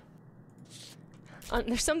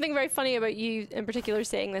 There's something very funny about you in particular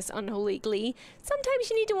saying this, Unholy Glee. Sometimes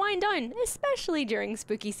you need to wind down, especially during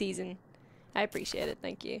spooky season. I appreciate it,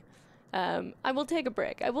 thank you. I will take a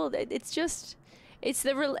break. I will. It's just,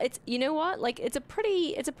 you know what? Like it's a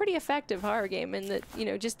pretty effective horror game, in that, you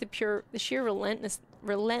know, just the sheer relentlessness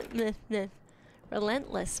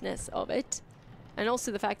of it, and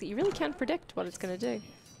also the fact that you really can't predict what it's gonna do.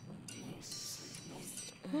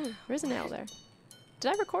 There's an L there.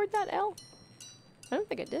 Did I record that L? I don't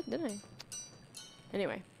think I did I?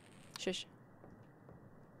 Anyway, shush.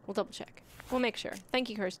 We'll double check. We'll make sure. Thank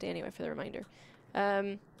you, Kirsty, anyway, for the reminder.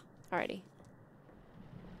 Alrighty.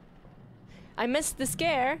 I missed the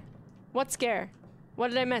scare. What scare? What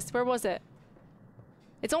did I miss? Where was it?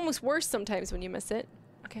 It's almost worse sometimes when you miss it.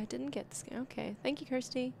 Okay, I didn't get the scare. Okay, thank you,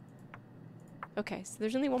 Kirsty. Okay, so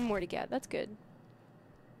there's only one more to get. That's good.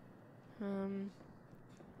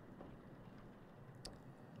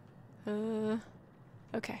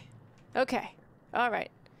 Okay. Okay.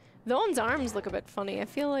 Alright. Thon's arms look a bit funny. I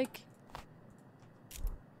feel like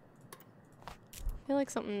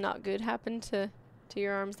something not good happened to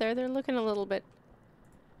your arms there. They're looking a little bit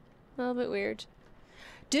weird.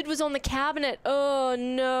 Dude was on the cabinet. Oh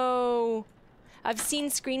no. I've seen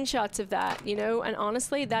screenshots of that, you know, and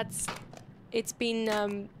honestly it's been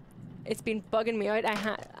bugging me out.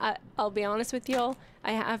 I'll be honest with y'all.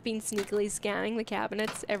 I have been sneakily scanning the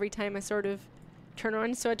cabinets every time I sort of turn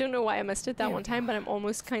around, so I don't know why I missed it that one time, but I'm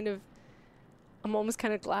almost kind of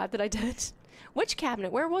glad that I did. Which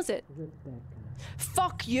cabinet? Where was it?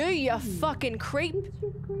 Fuck you, you fucking creep!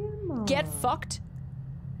 Get fucked!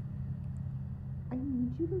 I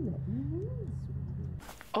need you to let me in.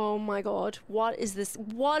 Oh my god, what is this?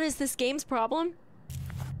 What is this game's problem?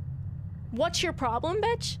 What's your problem,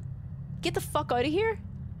 bitch? Get the fuck out of here.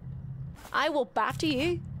 I will batter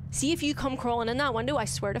you. See if you come crawling in that window, I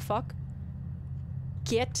swear to fuck.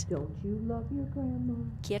 Get. Don't you love your grandma?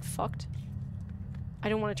 Get fucked. I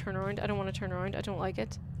don't want to turn around. I don't want to turn around. I don't like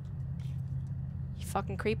it. You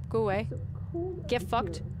fucking creep. Go away. So cold Get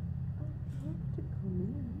fucked. here. I have to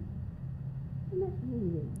come in. Let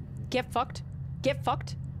me in. Get fucked. Get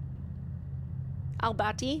fucked. I'll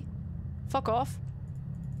batter you. Fuck off.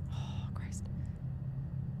 Oh, Christ.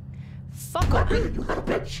 Fuck off. You little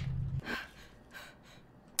bitch!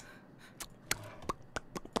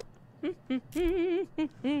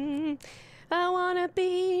 I wanna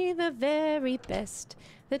be the very best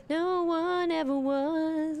that no one ever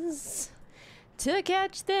was. To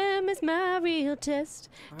catch them is my real test.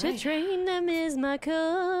 To train them is my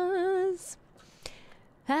cause.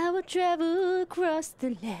 I will travel across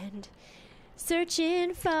the land,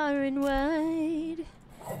 searching far and wide.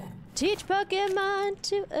 Teach Pokemon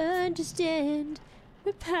to understand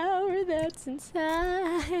the power that's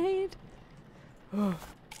inside.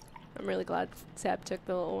 I'm really glad Seb took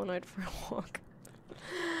the little one out for a walk.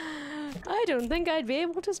 I don't think I'd be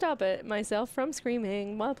able to stop it myself from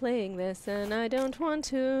screaming while playing this, and I don't want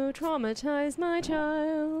to traumatize my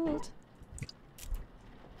child.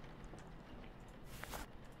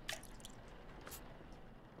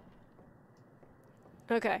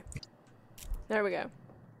 Okay. There we go.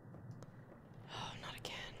 Oh, not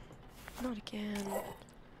again. Not again.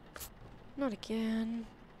 Not again.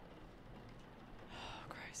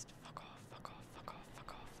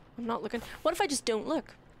 I'm not looking. What if I just don't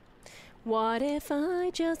look? What if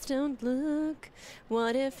I just don't look?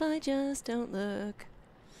 What if I just don't look?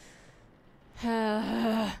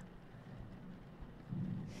 I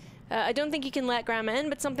don't think you can let Grandma in,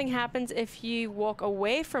 but something happens if you walk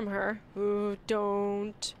away from her. Ooh,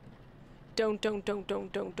 don't want to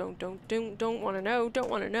know. Don't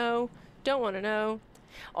want to know. Don't want to know.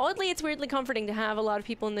 Oddly, it's weirdly comforting to have a lot of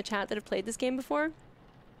people in the chat that have played this game before.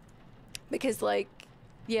 Because, like,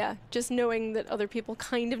 yeah, just knowing that other people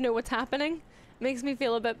kind of know what's happening makes me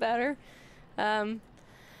feel a bit better.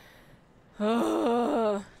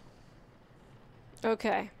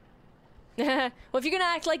 Okay. Well, if you're gonna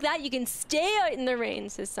act like that, you can stay out in the rain,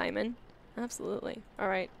 says Simon. Absolutely.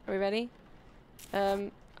 Alright, are we ready?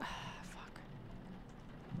 Fuck.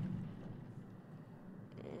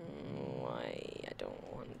 Why? I don't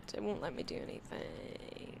want... It won't let me do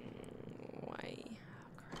anything. Why? Oh,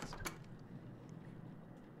 Christ.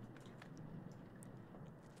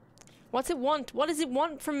 What's it want? What does it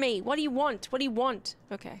want from me? What do you want? What do you want?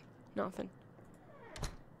 Okay, nothing.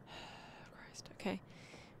 Christ, okay.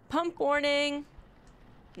 Pump warning.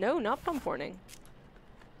 No, not pump warning.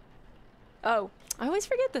 Oh, I always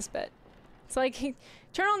forget this bit. It's like,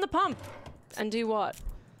 turn on the pump. And do what?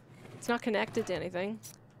 It's not connected to anything.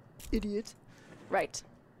 Idiot. Right.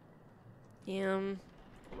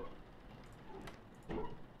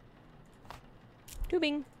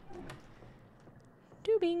 Tubing.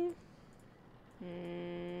 Tubing.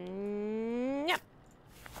 Yep.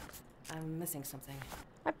 I'm missing something.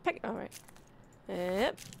 I picked. All right.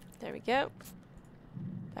 Yep. There we go.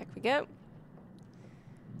 Back we go.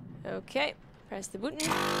 Okay. Press the button.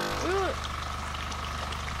 Ooh.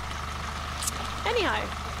 Anyhow,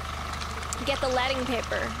 get the letting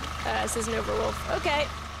paper. Says an Overwolf. Okay.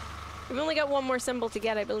 We've only got one more symbol to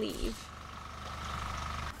get, I believe.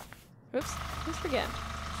 Oops. Let's forget.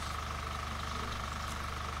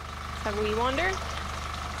 Have we wander?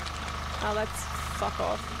 Oh, that's fuck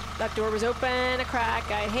off. That door was open, a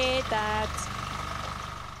crack. I hate that.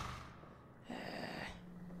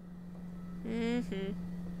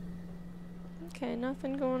 Okay,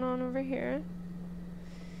 nothing going on over here.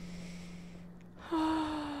 Okay.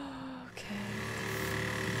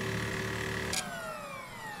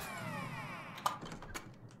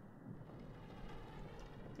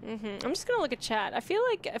 I'm just gonna look at chat. I feel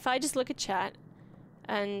like if I just look at chat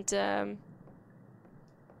and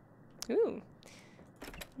ooh.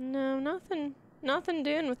 No, nothing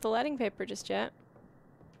doing with the letting paper just yet.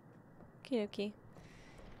 Okie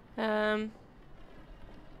dokie.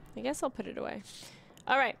 I guess I'll put it away.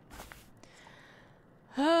 Alright.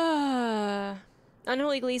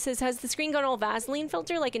 Unholy Glee says, has the screen gone all Vaseline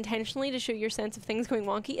filter, like intentionally to show your sense of things going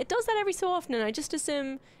wonky? It does that every so often, and I just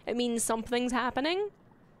assume it means something's happening.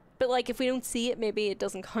 But like, if we don't see it, maybe it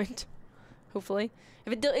doesn't count. Hopefully.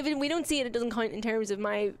 If we don't see it, it doesn't count in terms of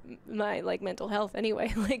my like mental health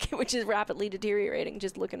anyway, like, which is rapidly deteriorating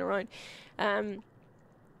just looking around.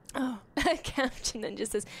 Oh, Captain then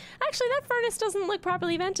just says, actually that furnace doesn't look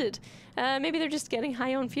properly vented. Maybe they're just getting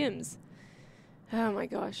high on fumes. Oh my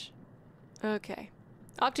gosh. Okay.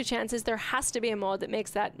 Octochan says there has to be a mod that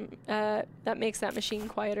makes that machine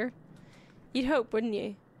quieter. You'd hope, wouldn't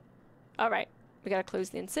you? All right, we gotta close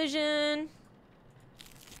the incision.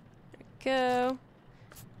 There we go.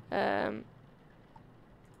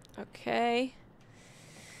 Okay.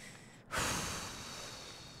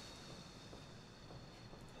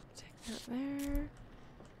 Take that there.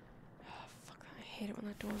 Oh, fuck, I hate it when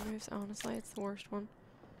that door moves. Honestly, it's the worst one.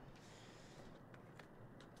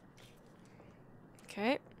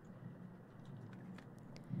 Okay.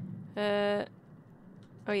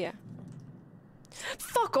 Oh yeah.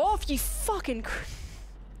 Fuck off, you fucking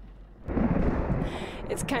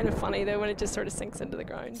It's kind of funny though when it just sort of sinks into the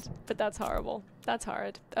ground. But that's horrible. That's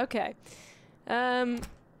hard. Okay.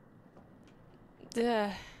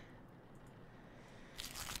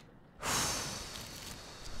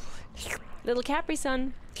 Little Capri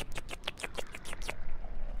Sun.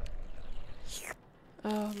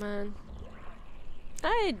 Oh man.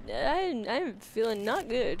 I'm feeling not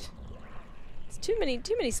good. It's too many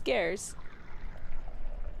scares.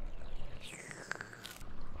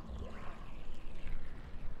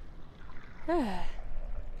 Albie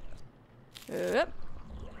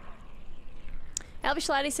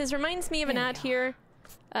Schlady says, reminds me of an ad here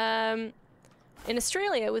in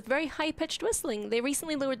Australia with very high-pitched whistling. They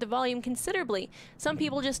recently lowered the volume considerably. Some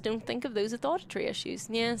people just don't think of those with auditory issues.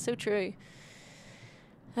 Yeah, so true.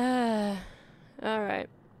 Alright.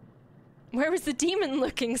 Where was the demon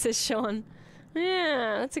looking, says Sean.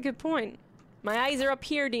 Yeah, that's a good point. My eyes are up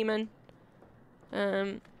here, demon.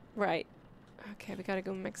 Right. Okay, we gotta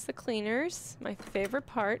go mix the cleaners. My favorite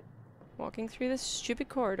part. Walking through this stupid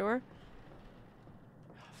corridor.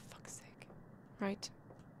 Oh, fuck's sake. Right.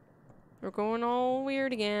 We're going all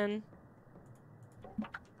weird again.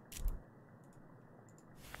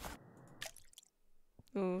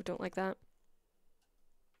 Ooh, don't like that.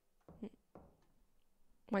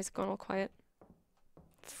 Why is it going all quiet?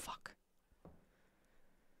 Fuck.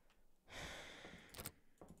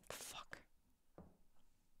 Fuck.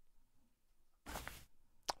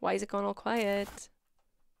 Why is it going all quiet?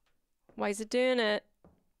 Why is it doing it?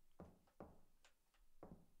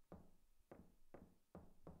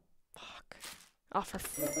 Fuck. Oh,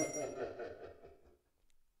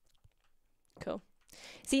 cool.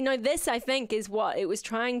 See, now this, I think, is what it was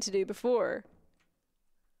trying to do before.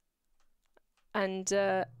 And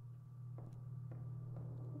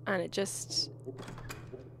it just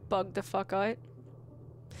bugged the fuck out.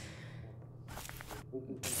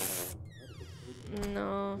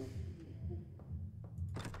 No.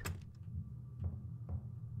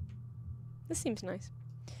 This seems nice.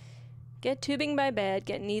 Get tubing by bed,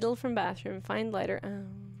 get needle from bathroom, find lighter.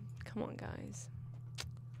 Come on, guys.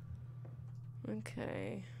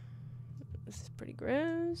 Okay. This is pretty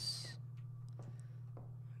gross.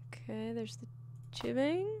 Okay, there's the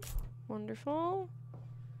tubing. Wonderful.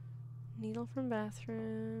 Needle from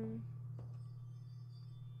bathroom.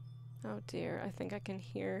 Oh dear, I think I can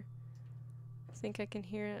hear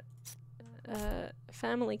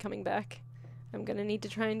family coming back. I'm gonna need to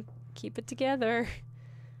try and keep it together.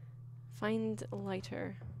 Find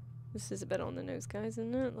lighter. This is a bit on the nose, guys,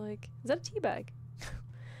 isn't it? Like, is that a tea bag?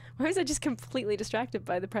 Why was I just completely distracted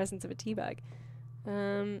by the presence of a tea bag?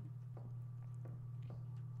 Find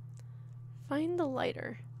the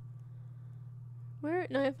lighter. Where?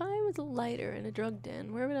 Now, if I was a lighter in a drug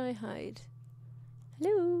den, where would I hide?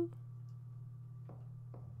 Hello?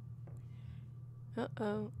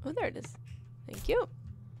 Uh-oh. Oh, there it is. Thank you.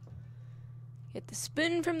 Get the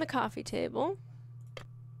spoon from the coffee table.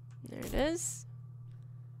 There it is.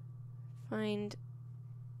 Find...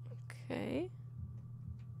 Okay.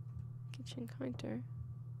 Kitchen counter.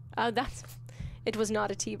 Oh, that's... It was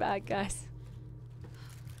not a tea bag, guys.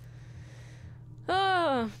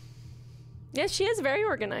 Oh. Yes, she is very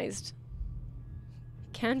organized.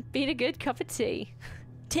 Can't beat a good cup of tea.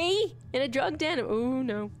 Tea? In a drug den? Oh,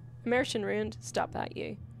 no. Immersion ruined. Stop that,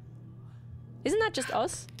 you. Isn't that just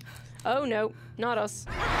us? Oh, no. Not us.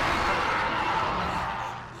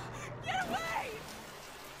 Get away!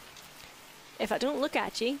 If I don't look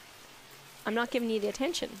at you, I'm not giving you the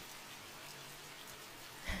attention.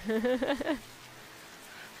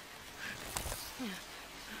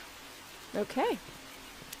 Okay.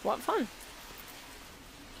 What fun.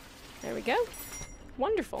 There we go.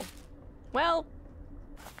 Wonderful. Well.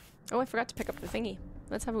 Oh, I forgot to pick up the thingy.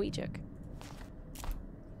 Let's have a wee joke.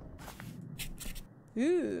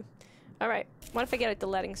 Ooh. Alright. What if I get out the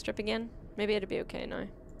lighting strip again? Maybe it'll be okay now.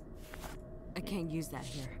 I can't use that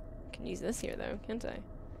here. Can use this here though, can't I?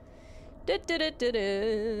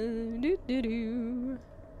 Do-do-do-do-do.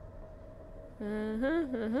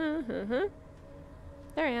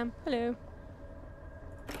 There I am. Hello.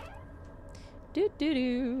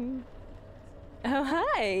 Do-do-do. Oh,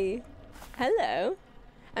 hi. Hello.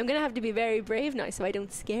 I'm gonna have to be very brave now so I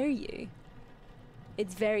don't scare you.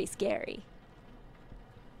 It's very scary.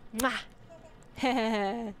 Mwah!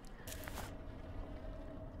 Heh.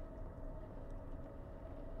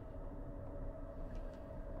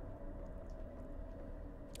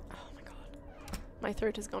 Oh my god. My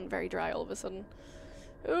throat has gone very dry all of a sudden.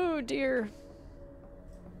 Oh dear.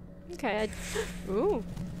 Okay, ooh.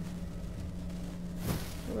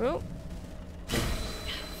 Ooh.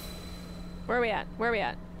 Where are we at? Where are we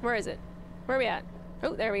at? Where is it? Where are we at?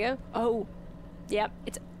 Oh, there we go. Oh. Yep,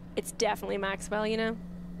 it's definitely Maxwell, you know?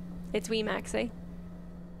 It's wee Maxie.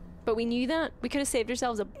 But we knew that. We could have saved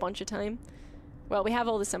ourselves a bunch of time. Well, we have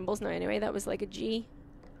all the symbols now anyway. That was like a G.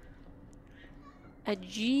 A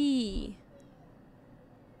G.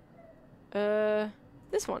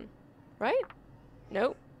 This one. Right?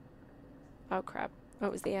 Nope. Oh, crap. Oh,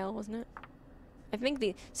 it was the L, wasn't it? I think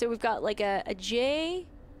so we've got like a J,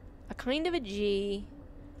 a kind of a G,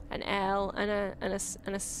 an L, and a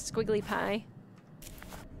squiggly pie.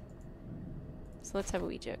 So let's have a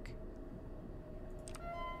wee joke.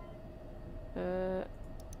 Let's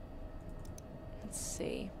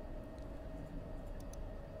see.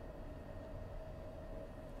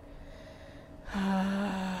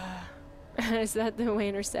 Is that the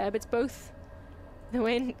Wayne or Seb? It's both. The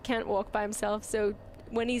Wayne can't walk by himself, so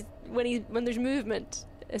when there's movement,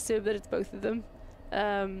 assume that it's both of them.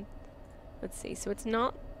 Let's see. So it's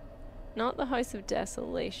not the House of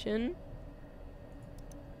Desolation.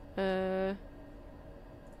 It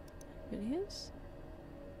is.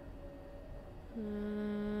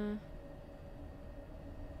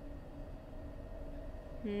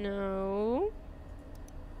 No.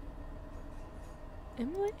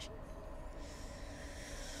 Immolation?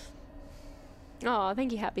 Oh,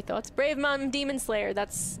 thank you, Happy Thoughts. Brave Mom, Demon Slayer.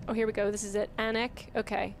 That's... Oh, here we go. This is it. Anek.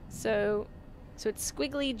 Okay. So it's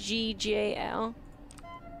squiggly GJL.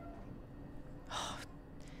 Oh,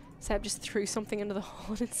 Seb just threw something into the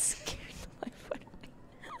hole and it scared the life out of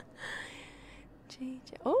me.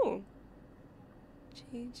 JJ. Oh.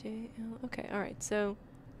 GJL. Okay, alright. So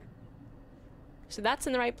So that's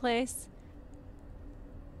in the right place.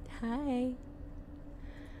 Hi.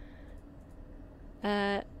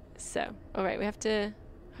 So, alright, we have to...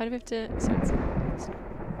 How do we have to... So it's...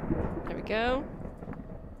 There we go.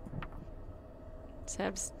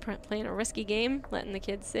 Seb's playing a risky game, letting the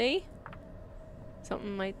kids see.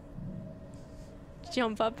 Something might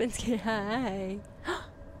jump up and say hi.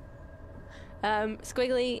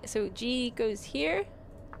 Squiggly, so G goes here.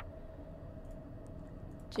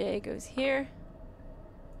 J goes here.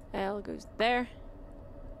 L goes there.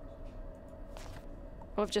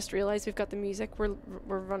 Oh, I've just realized we've got the music. We're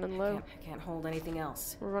running low. I can't hold anything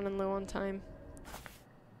else. We're running low on time.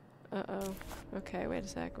 Uh-oh. Okay, wait a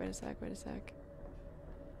sec.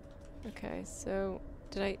 Okay, so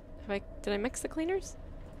did I mix the cleaners?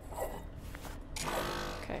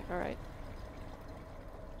 Okay, alright.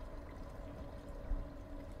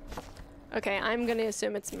 Okay, I'm gonna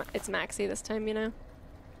assume it's maxi this time, you know?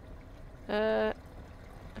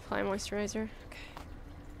 Apply moisturizer. Okay.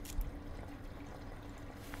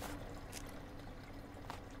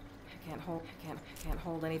 I can't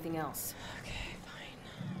hold anything else. Okay,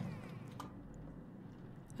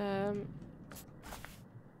 fine.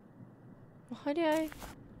 Well, how do I...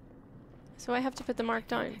 So I have to put the mark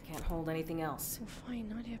down. I can't hold anything else. Oh, fine.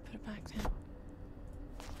 How do I put it back then?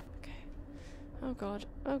 Okay. Oh god.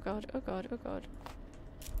 Oh god. Oh god. Oh god. Oh god.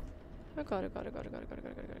 Oh god. Oh god. Oh god. Oh god. Oh god. Oh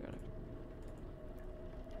god. Oh god.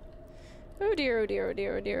 Oh dear. Oh dear. Oh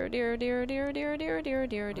dear. Oh dear. Oh dear. Oh dear. Oh dear. Oh dear. Oh dear. Oh dear. Oh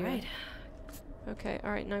dear. Oh dear. Right. Okay. All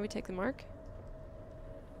right. Now we take the mark.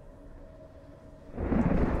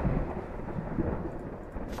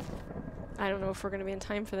 I don't know if we're gonna be in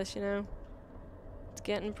time for this, you know. It's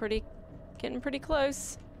getting pretty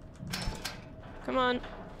close. Come on,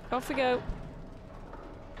 off we go.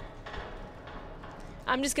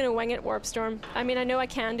 I'm just gonna wing it, Warp Storm. I mean, I know I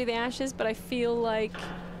can do the ashes, but I feel like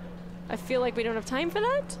we don't have time for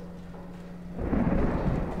that.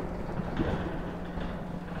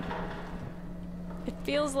 It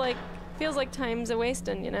feels like time's a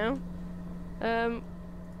wasting, you know.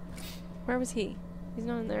 Where was he? He's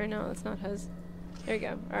not in there. No, that's not his. There you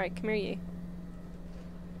go. All right, come here, you.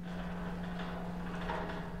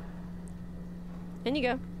 In you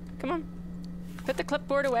go. Come on. Put the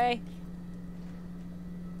clipboard away.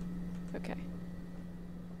 Okay.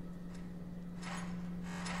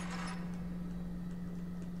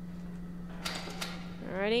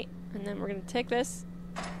 Alrighty. And then we're gonna take this.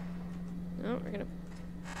 No, we're gonna...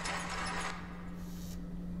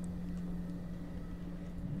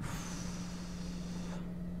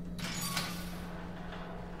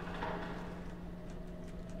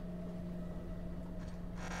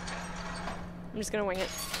 I'm just gonna wing it.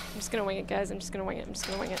 I'm just gonna wing it, guys. I'm just gonna wing it. I'm just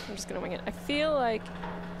gonna wing it. I'm just gonna wing it. I feel like...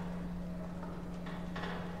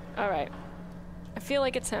 Alright. I feel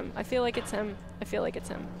like it's him. I feel like it's him. I feel like it's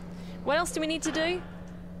him. What else do we need to do?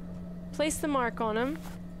 Place the mark on him.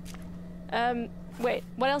 Wait.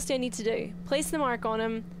 What else do I need to do? Place the mark on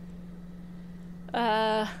him.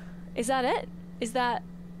 Is that it? Is that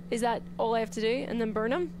all I have to do? And then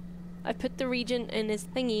burn him? I put the reagent in his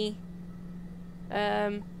thingy.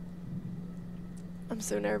 I'm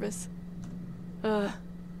so nervous. Oh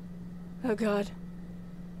god.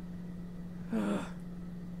 Ugh.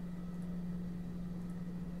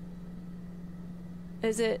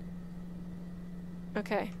 Is it...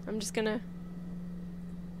 Okay, I'm just gonna...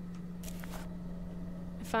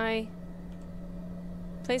 If I...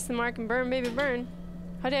 Place the mark and burn, baby, burn.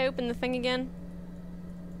 How do I open the thing again?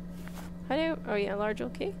 How do I... Oh yeah, large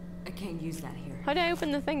old key. I can't use that here. How do I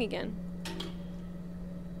open the thing again?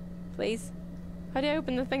 Please. How do I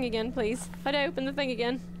open the thing again, please? How do I open the thing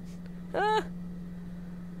again?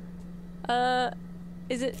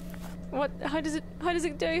 Is it... What? How does it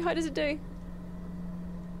do? How does it do?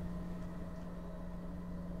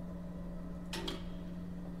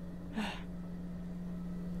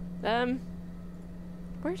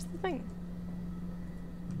 Where's the thing?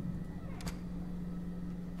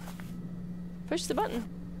 Push the button.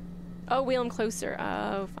 Oh, wheel him closer.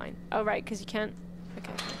 Oh, fine. Oh, right, because you can't...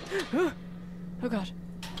 Okay. Oh, God.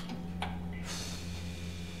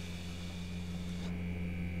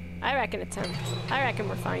 I reckon it's him. I reckon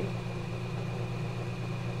we're fine.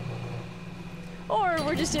 Or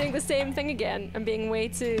we're just doing the same thing again and being way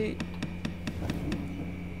too...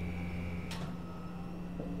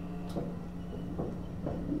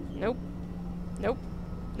 Nope. Nope.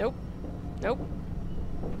 Nope. Nope.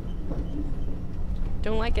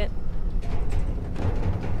 Don't like it.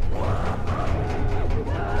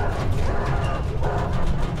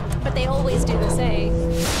 But they always do this, eh?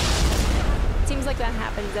 Seems like that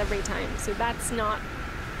happens every time, so that's not...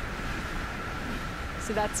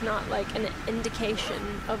 So that's not like an indication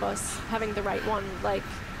of us having the right one. Like,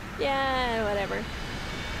 yeah, whatever.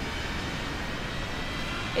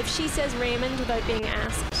 If she says Raymond without being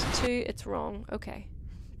asked to, it's wrong. Okay.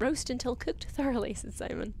 Roast until cooked thoroughly, said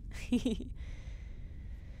Simon.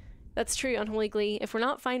 That's true, Unholy Glee. If we're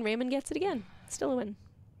not fine, Raymond gets it again. Still a win.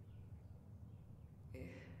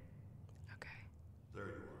 Okay. There you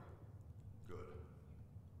are.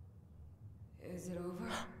 Good. Is it over?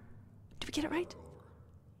 Did we get it right? Over.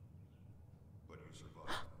 But you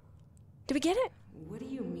survived. Did we get it? What do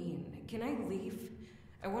you mean? Can I leave?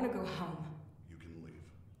 I want to go home. You can leave.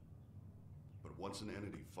 But once an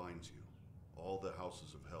entity finds you, all the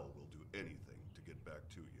houses of hell will do anything to get back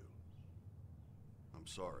to you. I'm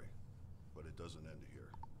sorry, but it doesn't end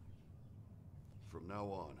here. From now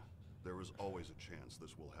on, there is always a chance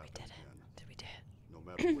this will happen again. Did we do it? No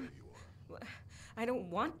matter where you are. I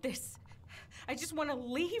don't want this. I just want to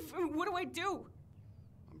leave. What do I do?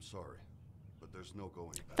 I'm sorry, but there's no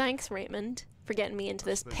going back. Thanks, Raymond, for getting me into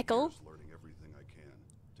this I've spent pickle. years learning everything I can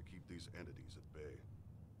to keep these entities at bay.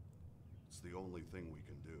 It's the only thing we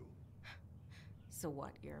can do. So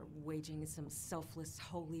what? You're waging some selfless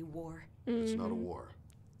holy war? It's not a war.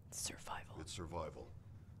 Survival. It's survival.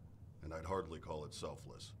 And I'd hardly call it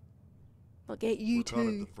selfless. I'll get you We're caught at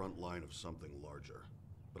too. the front line of something larger.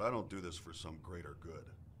 But I don't do this for some greater good.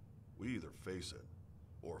 We either face it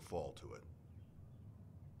or fall to it.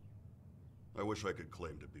 I wish I could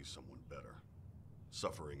claim to be someone better,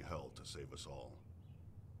 suffering hell to save us all.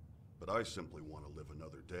 But I simply want to live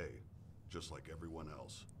another day, just like everyone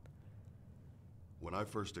else. When I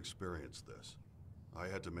first experienced this, I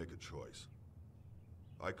had to make a choice.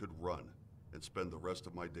 I could run and spend the rest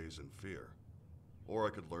of my days in fear, or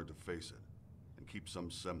I could learn to face it and keep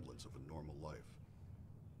some semblance of a normal life.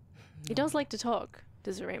 He does like to talk,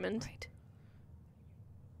 does Raymond? Right.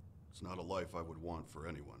 It's not a life I would want for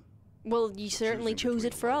anyone. Well, you But certainly choosing chose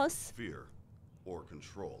it between for life us. of fear or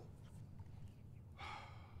control.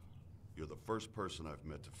 You're the first person I've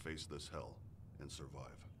met to face this hell and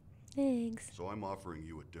survive. Thanks. So I'm offering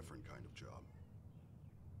you a different kind of job.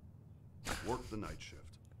 Work the night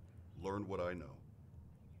shift. Learn what I know.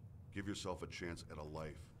 Give yourself a chance at a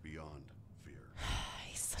life beyond fear.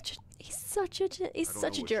 He's such a jerk. I don't know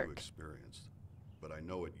what you experienced, but I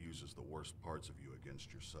know it uses the worst parts of you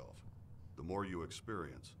against yourself. The more you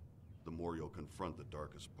experience, the more you'll confront the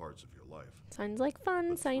darkest parts of your life. Sounds like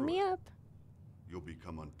fun. But Sign me through it, up. You'll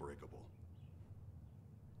become unbreakable.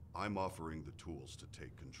 I'm offering the tools to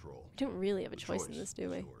take control. We don't really have a The choice in this,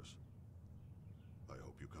 do is we? yours. I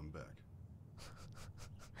hope you come back.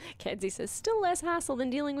 Kedzie says, still less hassle than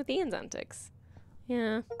dealing with Ian's antics.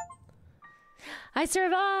 Yeah. I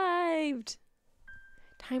survived!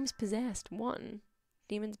 Times possessed, 1.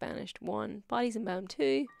 Demons banished, 1. Bodies embalmed,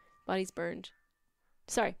 2. Bodies burned.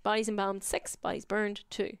 Sorry, bodies embalmed, 6. Bodies burned,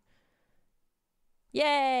 2.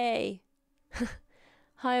 Yay!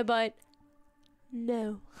 How about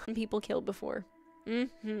no people killed before?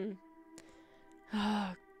 Mm-hmm.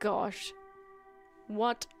 Oh, gosh.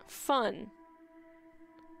 What fun.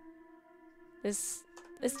 It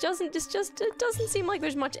doesn't seem like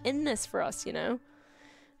there's much in this for us, you know?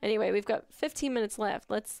 Anyway, we've got 15 minutes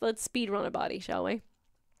left. Let's speed run a body, shall we?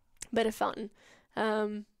 Bit of fun.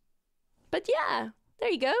 But yeah,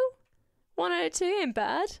 there you go. 1 out of 2 ain't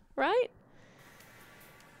bad, right?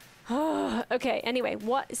 Okay, anyway,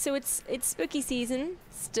 so it's spooky season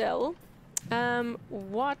still.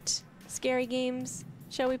 What scary games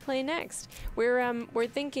shall we play next? We're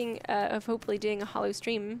thinking of hopefully doing a Hollow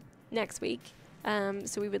stream next week.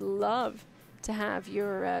 So we would love to have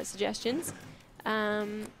your suggestions.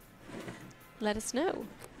 Let us know.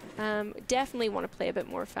 Definitely want to play a bit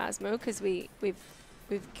more Phasmo because we've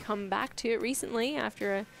come back to it recently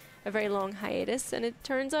after a very long hiatus, and it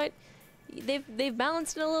turns out they've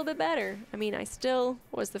balanced it a little bit better. I mean, I still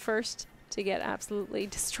was the first to get absolutely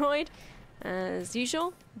destroyed as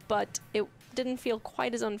usual, but it didn't feel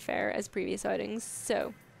quite as unfair as previous outings.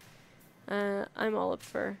 So I'm all up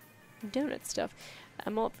for donut stuff.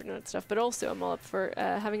 I'm all up for donut stuff, but also I'm all up for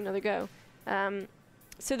having another go.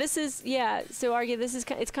 So this is, yeah, so Argy, this is,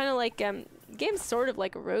 it's kind of like, game's sort of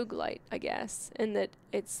like a roguelite, I guess, in that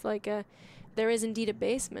it's like there is indeed a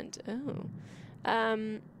basement. Oh.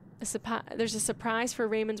 There's a surprise for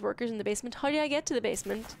Raymond's workers in the basement. How do I get to the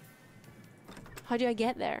basement? How do I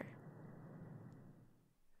get there?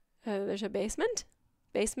 There's a basement?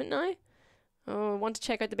 Basement now? Oh, I want to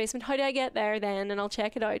check out the basement. How do I get there then? And I'll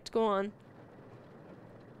check it out. Go on.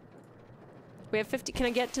 We have 50. Can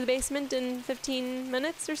I get to the basement in 15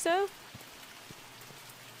 minutes or so?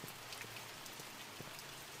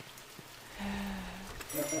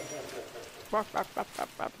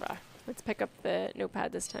 Let's pick up the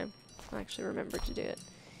notepad this time. I'll actually remember to do it.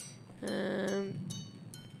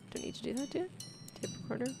 Don't need to do that, do I? Tape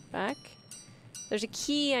recorder. Back. There's a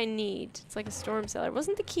key I need. It's like a storm cellar.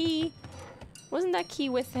 Wasn't that key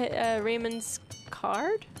with Raymond's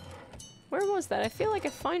card? Where was that? I feel like I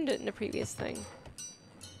found it in the previous thing.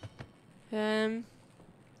 Where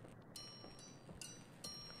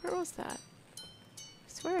was that? I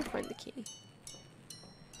swear I found the key.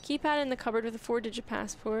 Keypad in the cupboard with a 4-digit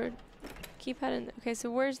password. Keypad in... Okay, so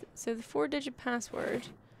where's... So the 4-digit password.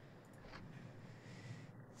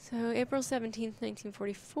 So April 17th,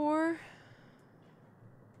 1944.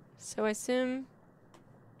 So I assume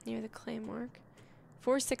near the clay mark.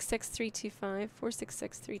 466325,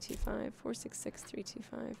 466325,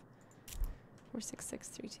 466325,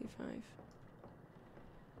 466325.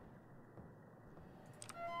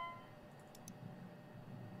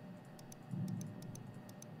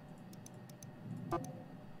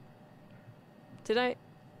 Did I?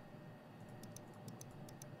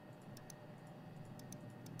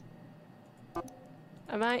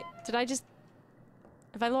 Did I just...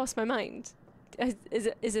 Have I lost my mind?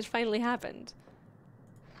 Is it finally happened?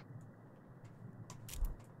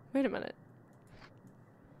 Wait a minute.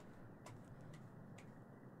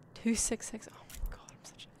 266. Oh my god, I'm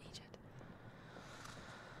such an idiot.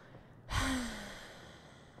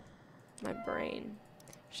 My brain.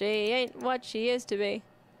 She ain't what she used to be.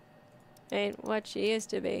 Ain't what she used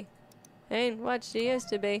to be. Ain't what she used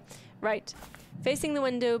to be. Right. Facing the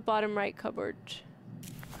window, bottom right cupboard.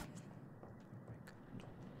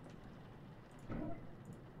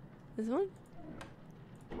 This one?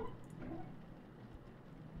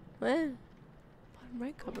 What? Bottom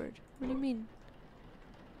right cupboard. What do you mean?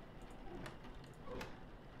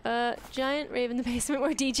 Giant rave in the basement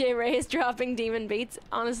where DJ Ray is dropping demon beats.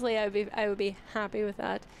 Honestly, I would be happy with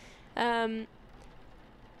that.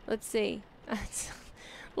 Let's see.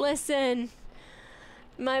 Listen.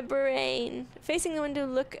 My brain. Facing the window,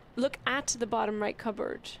 look at the bottom right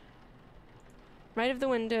cupboard. Right of the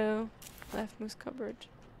window, leftmost cupboard.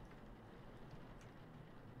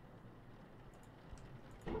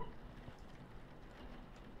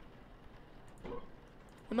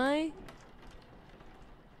 Am I?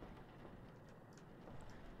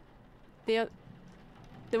 The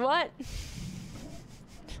what?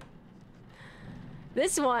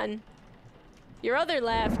 This one. Your other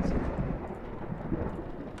left.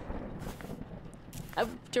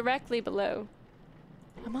 Directly below.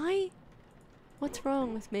 Am I? What's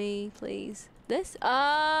wrong with me, please? This?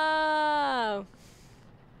 Oh!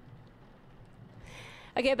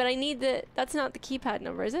 Okay, but I need the... That's not the keypad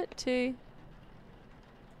number, is it? 2...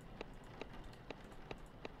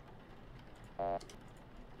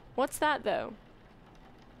 What's that, though?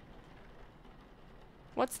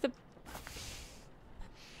 What's the...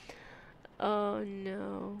 Oh,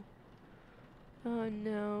 no. Oh,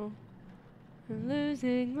 no. I'm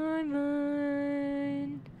losing my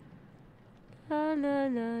mind. La la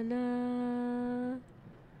la la.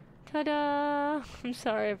 Ta-da! I'm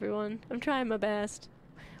sorry, everyone. I'm trying my best.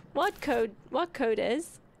 What code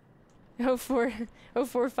is?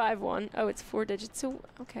 0451. Oh, it's 4 digits. So,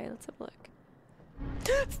 okay, let's have a look.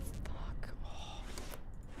 Fuck. Oh.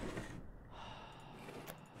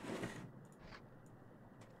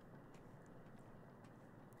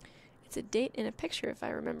 It's a date in a picture, if I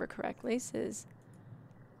remember correctly. Says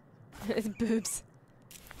it's boobs.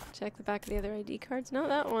 Check the back of the other ID cards. Not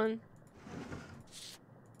that one.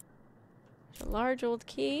 There's a large old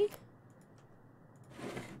key.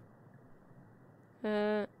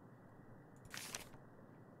 I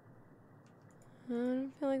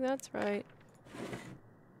don't feel like that's right.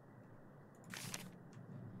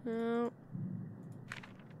 No.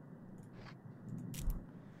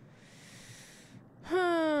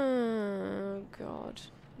 Oh, God.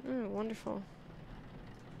 Oh, wonderful.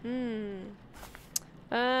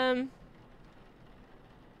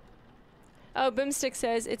 Oh, Boomstick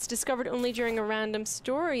says it's discovered only during a random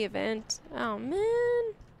story event. Oh,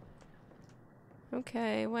 man.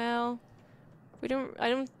 Okay, well...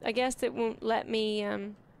 I guess it won't let me,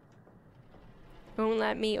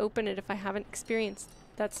 open it if I haven't experienced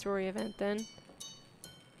that story event then.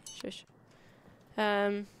 Shush.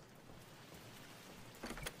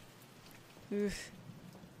 Oof.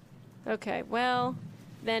 Okay, well,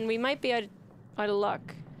 then we might be out of luck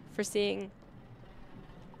for seeing...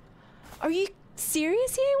 Are you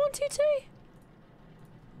serious, EA122?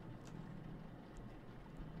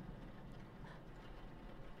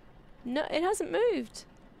 No, it hasn't moved.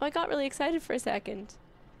 I got really excited for a second.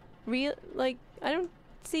 Like, I don't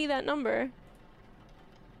see that number.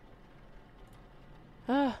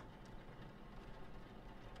 Ugh.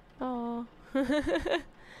 Oh.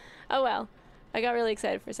 Oh well. I got really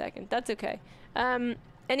excited for a second. That's okay.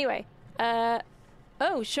 Anyway.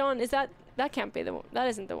 Oh, Sean, is that can't be the one. That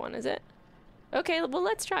isn't the one, is it? Okay, well,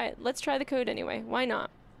 let's try it. Let's try the code anyway. Why not?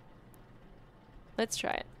 Let's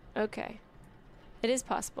try it. Okay. It is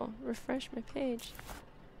possible. Refresh my page.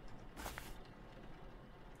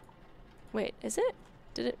 Wait, is it?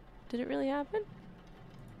 Did it really happen?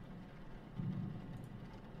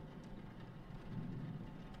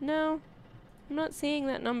 No. I'm not seeing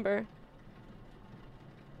that number.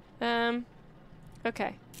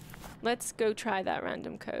 Okay. Let's go try that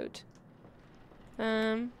random code.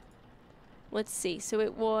 Let's see. So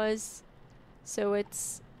it's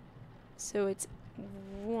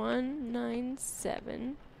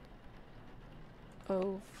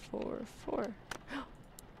 197044.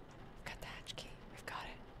 Got the hatch key. We've got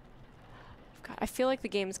it. I feel like the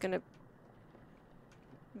game's gonna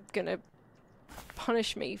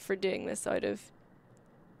punish me for doing this out of...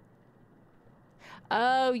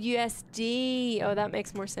 Oh, USD. Oh, that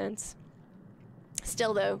makes more sense.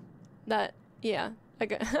 Still though, yeah.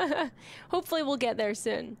 Hopefully we'll get there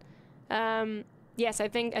soon. Yes, I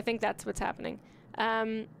think that's what's happening.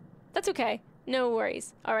 That's okay. No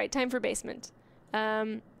worries. All right, time for basement.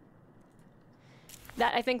 I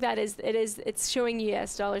think it's showing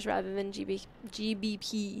US dollars rather than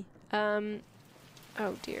GBP. Oh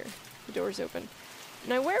dear, the door's open.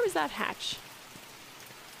 Now where was that hatch?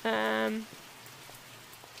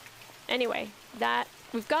 Anyway,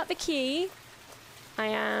 we've got the key.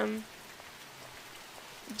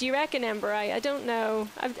 Do you reckon, Ember? I don't know.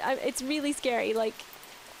 It's really scary. Like,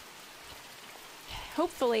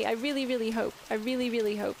 hopefully, I really hope. I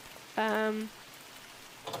really hope.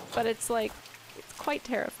 But it's like, it's quite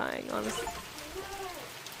terrifying, honestly.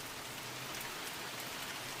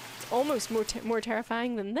 It's almost more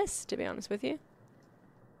terrifying than this, to be honest with you.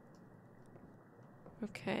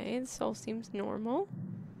 Okay, this all seems normal.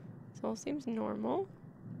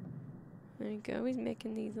 There you go. He's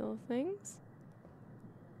making these little things.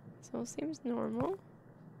 This all seems normal.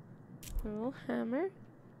 A little hammer.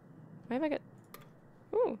 Why have I got...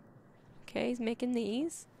 Ooh. Okay, he's making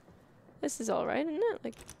these. This is alright, isn't it?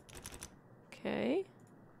 Like... Okay.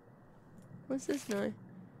 What's this now?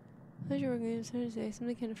 Pleasure working on Thursday.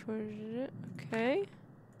 Somebody can afford it. Okay.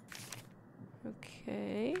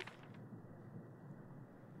 Okay.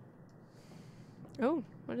 Oh,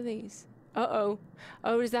 what are these? Uh-oh.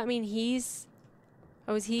 Oh, does that mean he's...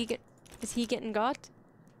 Oh, is he getting got?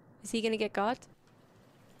 Is he gonna get got?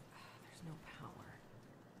 There's no power.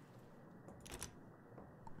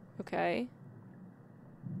 Okay.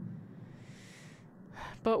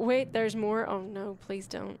 But wait, there's more. Oh no, please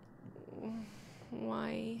don't.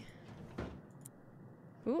 Why?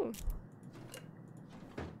 Ooh.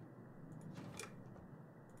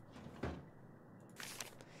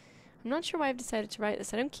 I'm not sure why I've decided to write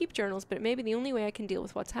this. I don't keep journals, but it may be the only way I can deal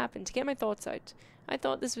with what's happened, to get my thoughts out. I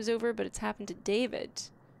thought this was over, but it's happened to David.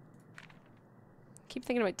 I keep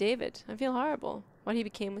thinking about David. I feel horrible. What he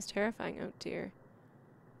became was terrifying. Oh dear.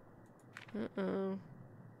 Uh-oh.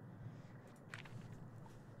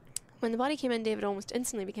 When the body came in, David almost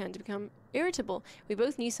instantly began to become irritable. We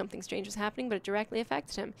both knew something strange was happening, but it directly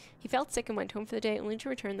affected him. He felt sick and went home for the day, only to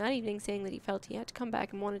return that evening saying that he felt he had to come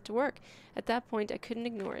back and wanted to work. At that point, I couldn't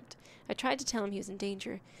ignore it. I tried to tell him he was in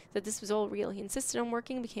danger, that this was all real. He insisted on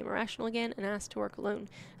working, became irrational again, and asked to work alone.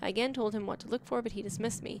 I again told him what to look for, but he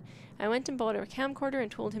dismissed me. I went and bought a camcorder and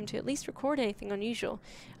told him to at least record anything unusual.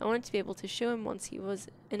 I wanted to be able to show him once he was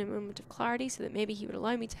in a moment of clarity, so that maybe he would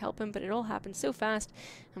allow me to help him, but it all happened so fast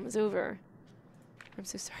and was over. I'm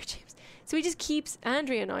so sorry, James. So he just keeps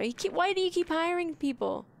Andrea now. Why do you keep hiring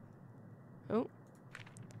people? Oh.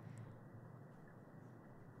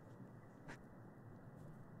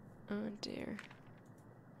 Oh dear.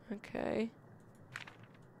 Okay.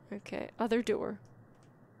 Okay. Other door.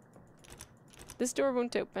 This door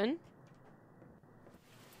won't open.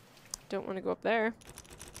 Don't want to go up there.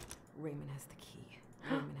 Raymond has the key.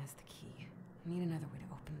 Raymond has the key. I need another way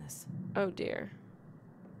to open this. Oh dear.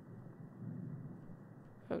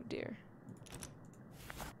 Oh dear.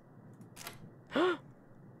 Are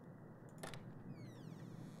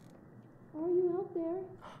you out there?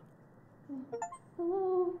 Oh,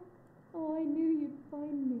 hello? Oh, I knew you'd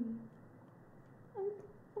find me. I'm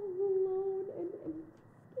all alone and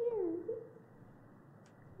scared.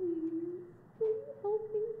 Please help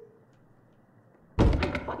me.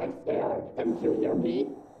 I'm fucking scared. Didn't you hear me?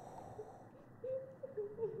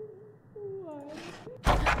 What?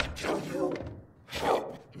 Tell you.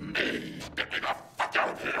 Help me. Get me the fuck out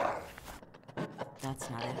of here. That's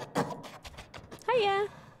not it. Hiya.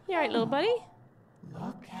 You alright, little buddy?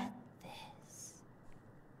 Look at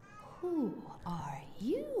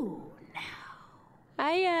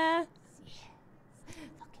Hiya. Look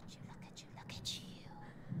at you.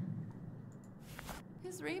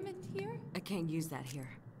 Is Raymond here? I can't use that here.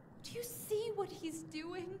 Do you see what he's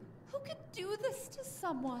doing? Who could do this to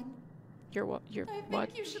someone? You're what? You're I think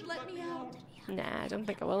what? you should let me out. Nah, I don't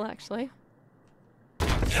think I will actually.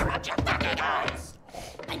 Shut your fucking eyes!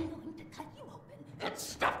 I'm going to cut you open. And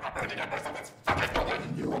stop the burning embers of its fucking way!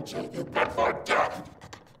 You until you beg for death!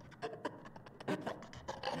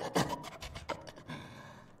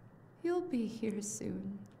 You'll be here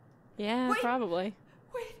soon. Yeah, Wait. probably.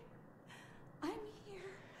 Wait. I'm here.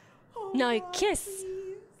 Oh, Now Mom, kiss.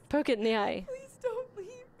 Please. Poke it in the eye. Please don't leave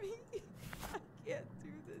me. I can't do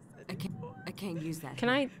this anymore. I can't use that Can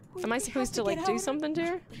here. I? Am I supposed to like do something to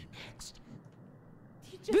her?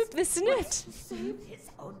 He Boop just the snit. wants to save His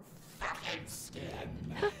own fucking skin.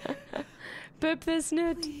 Boop the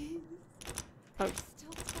snit. Please. Oh, There's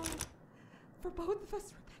still time for both of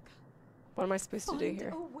us, Rebecca. what am I supposed to do Find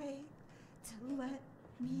here? a way to let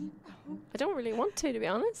me out. I don't really want to be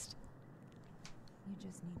honest. You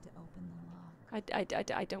just need to open the lock.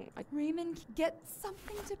 I don't. Raymond, get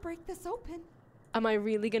something to break this open. Am I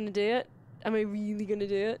really gonna do it? Am I really gonna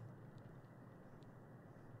do it?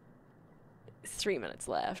 3 minutes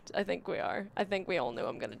left. I think we are. I think we all know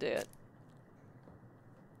I'm gonna do it.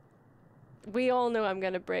 We all know I'm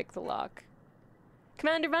gonna break the lock.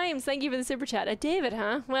 Commander Vimes, thank you for the super chat. David,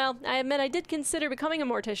 huh? Well, I admit I did consider becoming a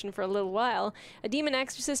mortician for a little while. A demon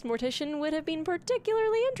exorcist mortician would have been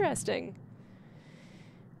particularly interesting.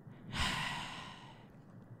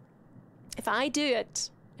 If I do it,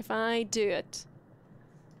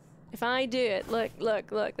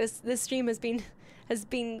 look, this stream has been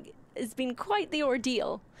quite the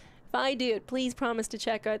ordeal. If I do it, please promise to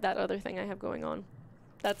check out that other thing I have going on.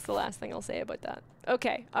 That's the last thing I'll say about that.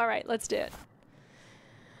 Okay, alright, let's do it.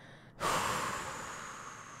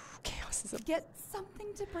 Chaos is a... Get something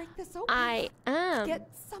to break this open. I am. Get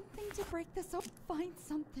something to break this open. Find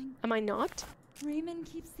something. Am I not? Raymond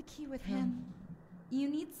keeps the key with him. You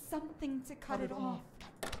need something to cut it off.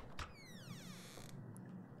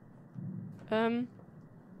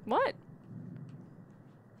 What?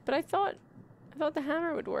 But I thought the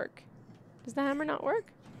hammer would work. Does the hammer not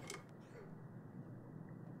work?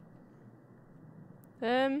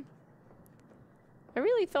 I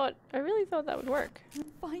really thought that would work.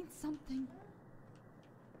 Find something.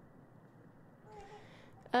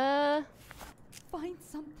 Find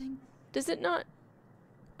something. Does it not?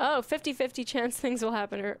 Oh, 50-50 chance things will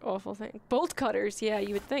happen or awful thing. Bolt cutters, yeah,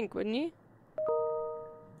 you would think, wouldn't you?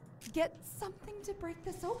 Get something to break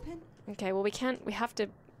this open. Okay, well we have to...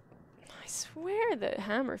 I swear the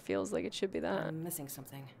hammer feels like it should be that. I'm missing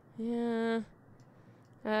something. Yeah.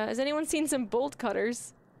 Has anyone seen some bolt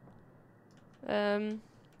cutters? Don't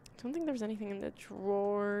think there's anything in the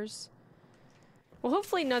drawers. Well,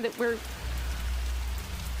 hopefully now that we're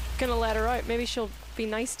gonna let her out, maybe she'll be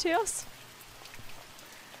nice to us.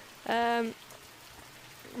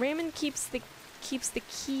 Raymond keeps the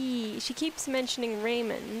key. She keeps mentioning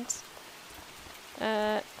Raymond.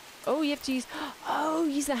 Oh, you have to use... Oh,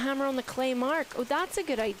 use the hammer on the clay mark. Oh, that's a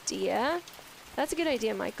good idea. That's a good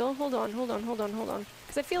idea, Michael. Hold on.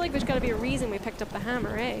 Because I feel like there's got to be a reason we picked up the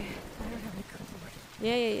hammer, eh? I don't have a clipboard.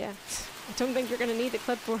 Yeah. I don't think you're going to need the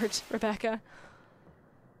clipboard, Rebecca.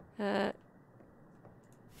 I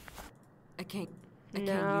can't use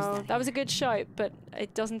No, that that was a here. good shout, but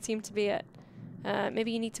it doesn't seem to be it.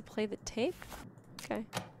 Maybe you need to play the tape? Okay.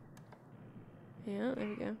 Yeah, there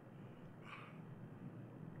we go.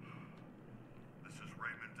 This is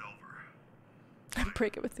Raymond Delver.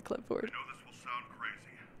 Break it with the I clipboard. know this will sound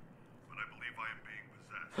crazy, but I believe I am being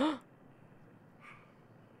possessed.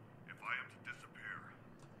 If I am to disappear,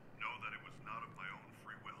 know that it was not of my own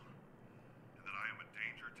free will, and that I am a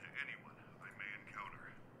danger to anyone I may encounter.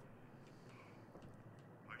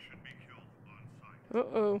 I should be killed on sight.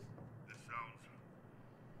 Uh-oh. This sounds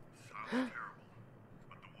terrible,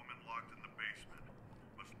 but the woman locked in the basement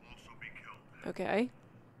must also be killed. Okay.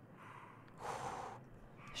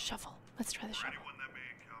 Shuffle. Let's try the For shuffle. anyone that may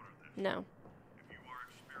encounter this, No. if you are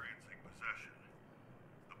experiencing possession,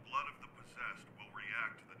 the blood of the possessed will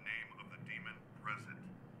react to the name of the demon present.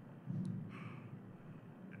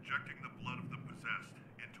 Injecting the blood of the possessed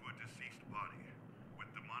into a deceased body with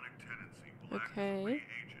demonic tendency will act as a Okay.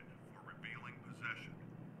 reagent for revealing possession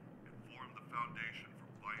and form the foundation for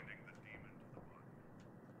binding the demon to the body.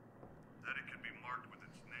 That it can be marked with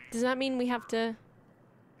its name. Does that mean we have to...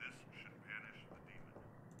 This should banish the demon.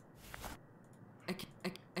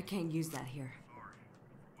 I can't use that here. Sorry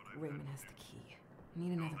for what I've Raymond done. has the key. I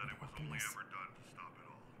need Know another that way it to was open only this. ever done to stop it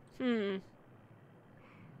all.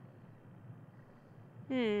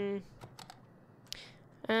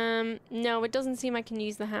 No, it doesn't seem I can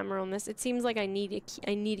use the hammer on this. It seems like I need a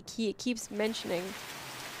key. It keeps mentioning.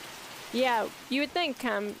 Yeah, you would think,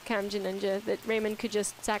 Camja Ninja, that Raymond could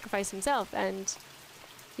just sacrifice himself and,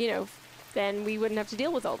 you know, then we wouldn't have to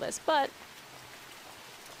deal with all this, but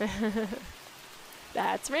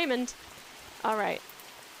that's Raymond. All right.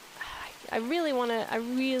 I really want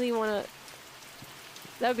to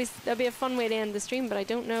that'd be a fun way to end the stream, but I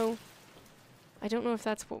don't know if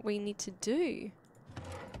that's what we need to do.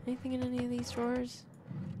 Anything in any of these drawers?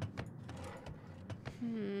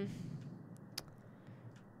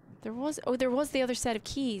 There was the other set of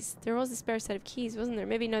keys. There was a spare set of keys, wasn't there?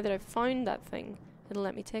 Maybe now that I've found that thing, it'll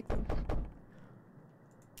let me take them.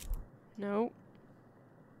 No.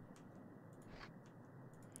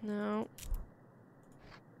 No.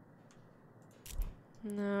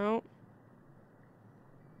 No.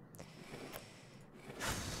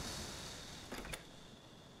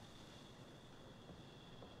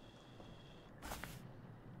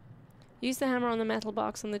 Use the hammer on the metal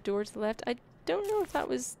box on the door to the left. I don't know if that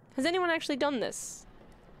was... Has anyone actually done this?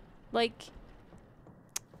 Like...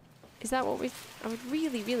 Is that what we... I would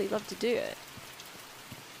really, really love to do it.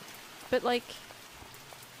 But like...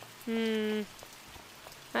 I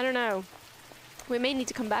don't know. We may need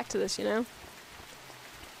to come back to this, you know?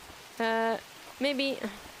 Maybe...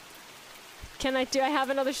 do I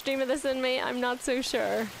have another stream of this in me? I'm not so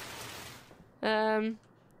sure. Hey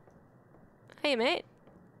mate.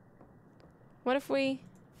 What if we...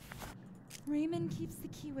 Raymond keeps the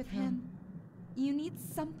key with him. You need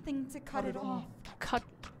something to cut it off. Cut.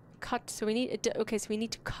 So we need... Okay, so we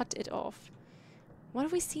need to cut it off. What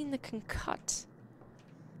have we seen that can cut?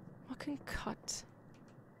 What can cut?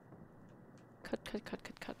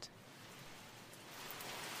 Cut.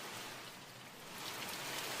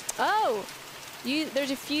 Oh!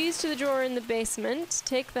 There's a fuse to the drawer in the basement.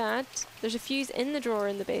 Take that. There's a fuse in the drawer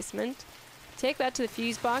in the basement. Take that to the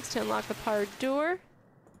fuse box to unlock the powered door.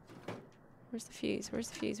 Where's the fuse? Where's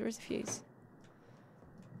the fuse? Where's the fuse?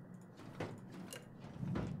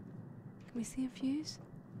 Can we see a fuse?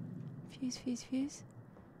 Fuse.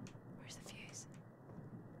 Where's the fuse?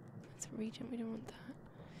 That's a regent. We don't want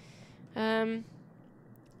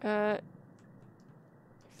that.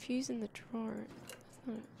 Fuse in the drawer. That's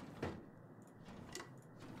not it.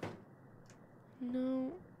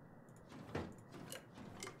 No.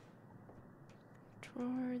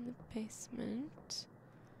 Drawer in the basement.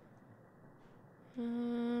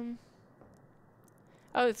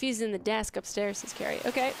 Oh, the fuse is in the desk upstairs, says Carrie.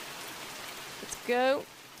 Okay. Let's go.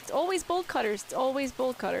 It's always bolt cutters. It's always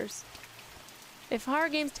bolt cutters. If horror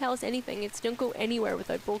games tell us anything, it's don't go anywhere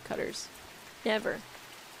without bolt cutters. Never.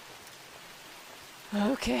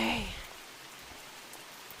 Okay.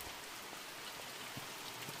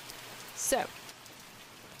 So.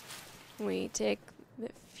 We take the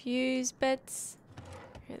fuse bits.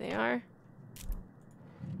 Here they are.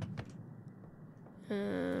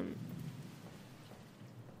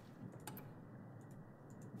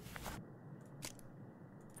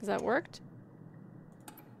 Has that worked?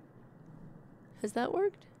 Has that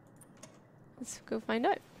worked? Let's go find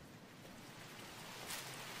out.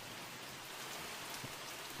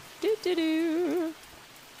 Do.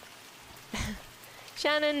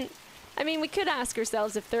 Shannon, I mean, we could ask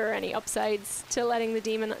ourselves if there are any upsides to letting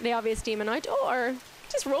the obvious demon out, or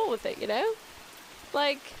just roll with it, you know?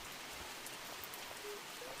 Like,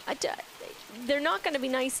 they're not going to be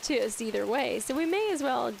nice to us either way, so we may as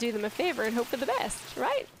well do them a favor and hope for the best,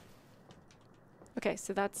 right? Okay,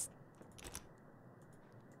 so that's...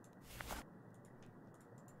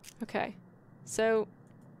 Okay, so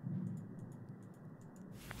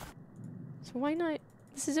why not?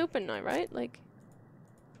 This is open now, right? Like,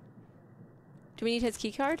 do we need his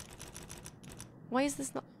key card? Why is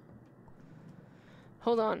this not?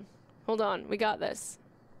 Hold on. We got this.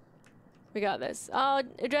 Oh,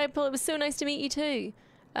 Dragapult, it was so nice to meet you too.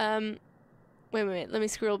 Wait. Let me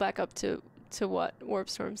scroll back up to what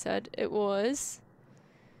Warpstorm said. It was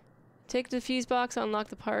take the fuse box, unlock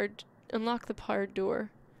the powered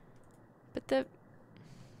door. But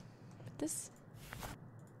this.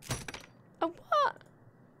 Oh, what?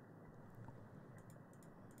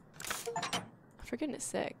 For goodness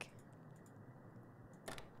sake.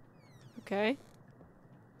 Okay.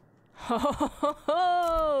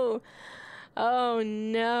 Oh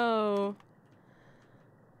no.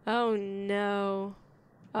 Oh no.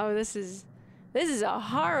 Oh, this is a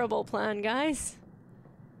horrible plan, guys.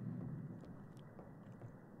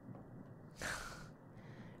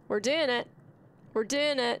 We're doing it.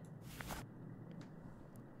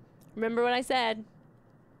 Remember what I said.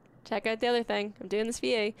 Check out the other thing. I'm doing this for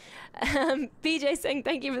you. BJ saying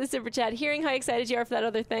thank you for the super chat. Hearing how excited you are for that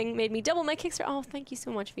other thing made me double my Kickstarter. Oh, thank you so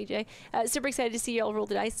much, BJ. Super excited to see you all roll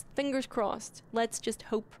the dice. Fingers crossed. Let's just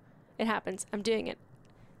hope it happens. I'm doing it.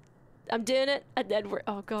 I'm doing it. And then we're...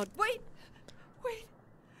 Oh, God. Wait.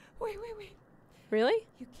 Really?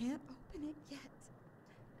 You can't open it yet.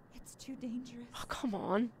 It's too dangerous. Oh, come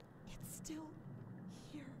on. It's still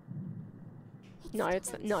here. No,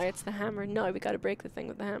 it's the hammer. No, we gotta break the thing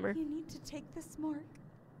with the hammer. You need to take this mark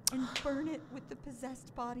and burn it with the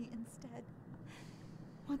possessed body instead.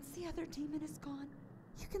 Once the other demon is gone,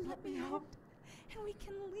 you can let me out, and we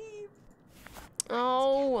can leave.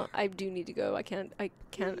 Oh, I do need to go. I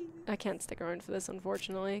can't stick around for this,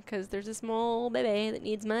 unfortunately, because there's a small baby that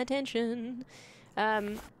needs my attention.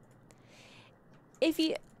 If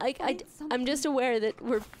you I'm just aware that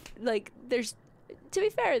we're like there's. To be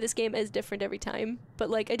fair, this game is different every time, but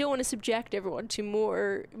like I don't want to subject everyone to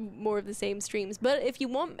more of the same streams. But if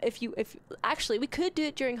actually we could do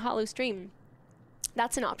it during Hollow stream.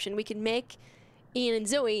 That's an option. We could make Ian and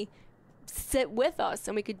Zoe sit with us,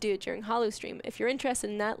 and we could do it during Hollow stream. If you're interested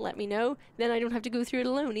in that, let me know. Then I don't have to go through it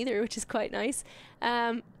alone either, which is quite nice.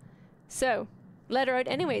 So let her out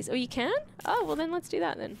anyways. Oh, you can? Oh, well then let's do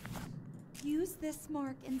that then. Use this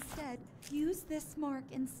mark instead. Use this mark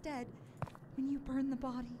instead. When you burn the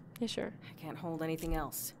body. Yeah, sure. I can't hold anything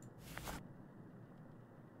else.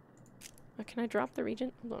 Oh, can I drop the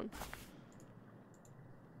regent? Hold on.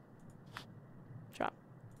 Drop.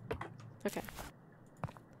 Okay.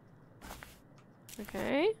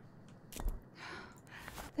 Okay.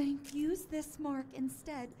 Then use this mark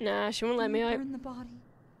instead. Nah, she won't let me out. Burn the body.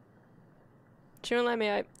 She won't let me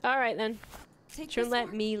out. Alright then. Take She won't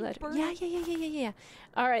let me let her. Yeah.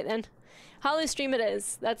 Alright then. Hollow stream it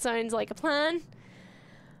is. That sounds like a plan.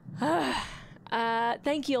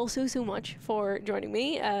 Thank you all so much for joining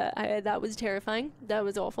me. That was terrifying. That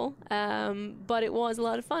was awful. But it was a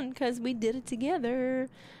lot of fun because we did it together.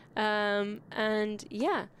 And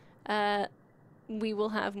yeah, we will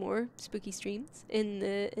have more spooky streams in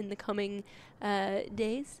the coming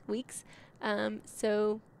days, weeks.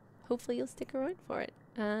 So hopefully you'll stick around for it.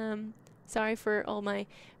 Sorry for all my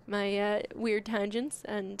weird tangents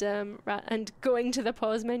and going to the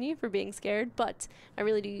pause menu for being scared, but I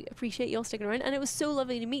really do appreciate you all sticking around, and it was so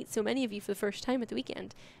lovely to meet so many of you for the first time at the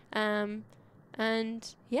weekend. And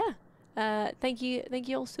yeah, thank you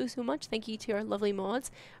all so much. Thank you to our lovely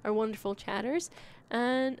mods, our wonderful chatters,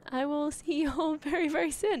 and I will see you all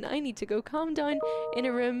very soon. I need to go calm down in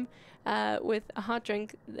a room with a hot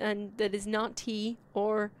drink, and that is not tea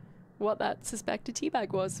or what that suspected tea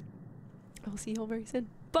bag was. I'll see you all very soon.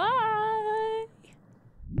 Bye!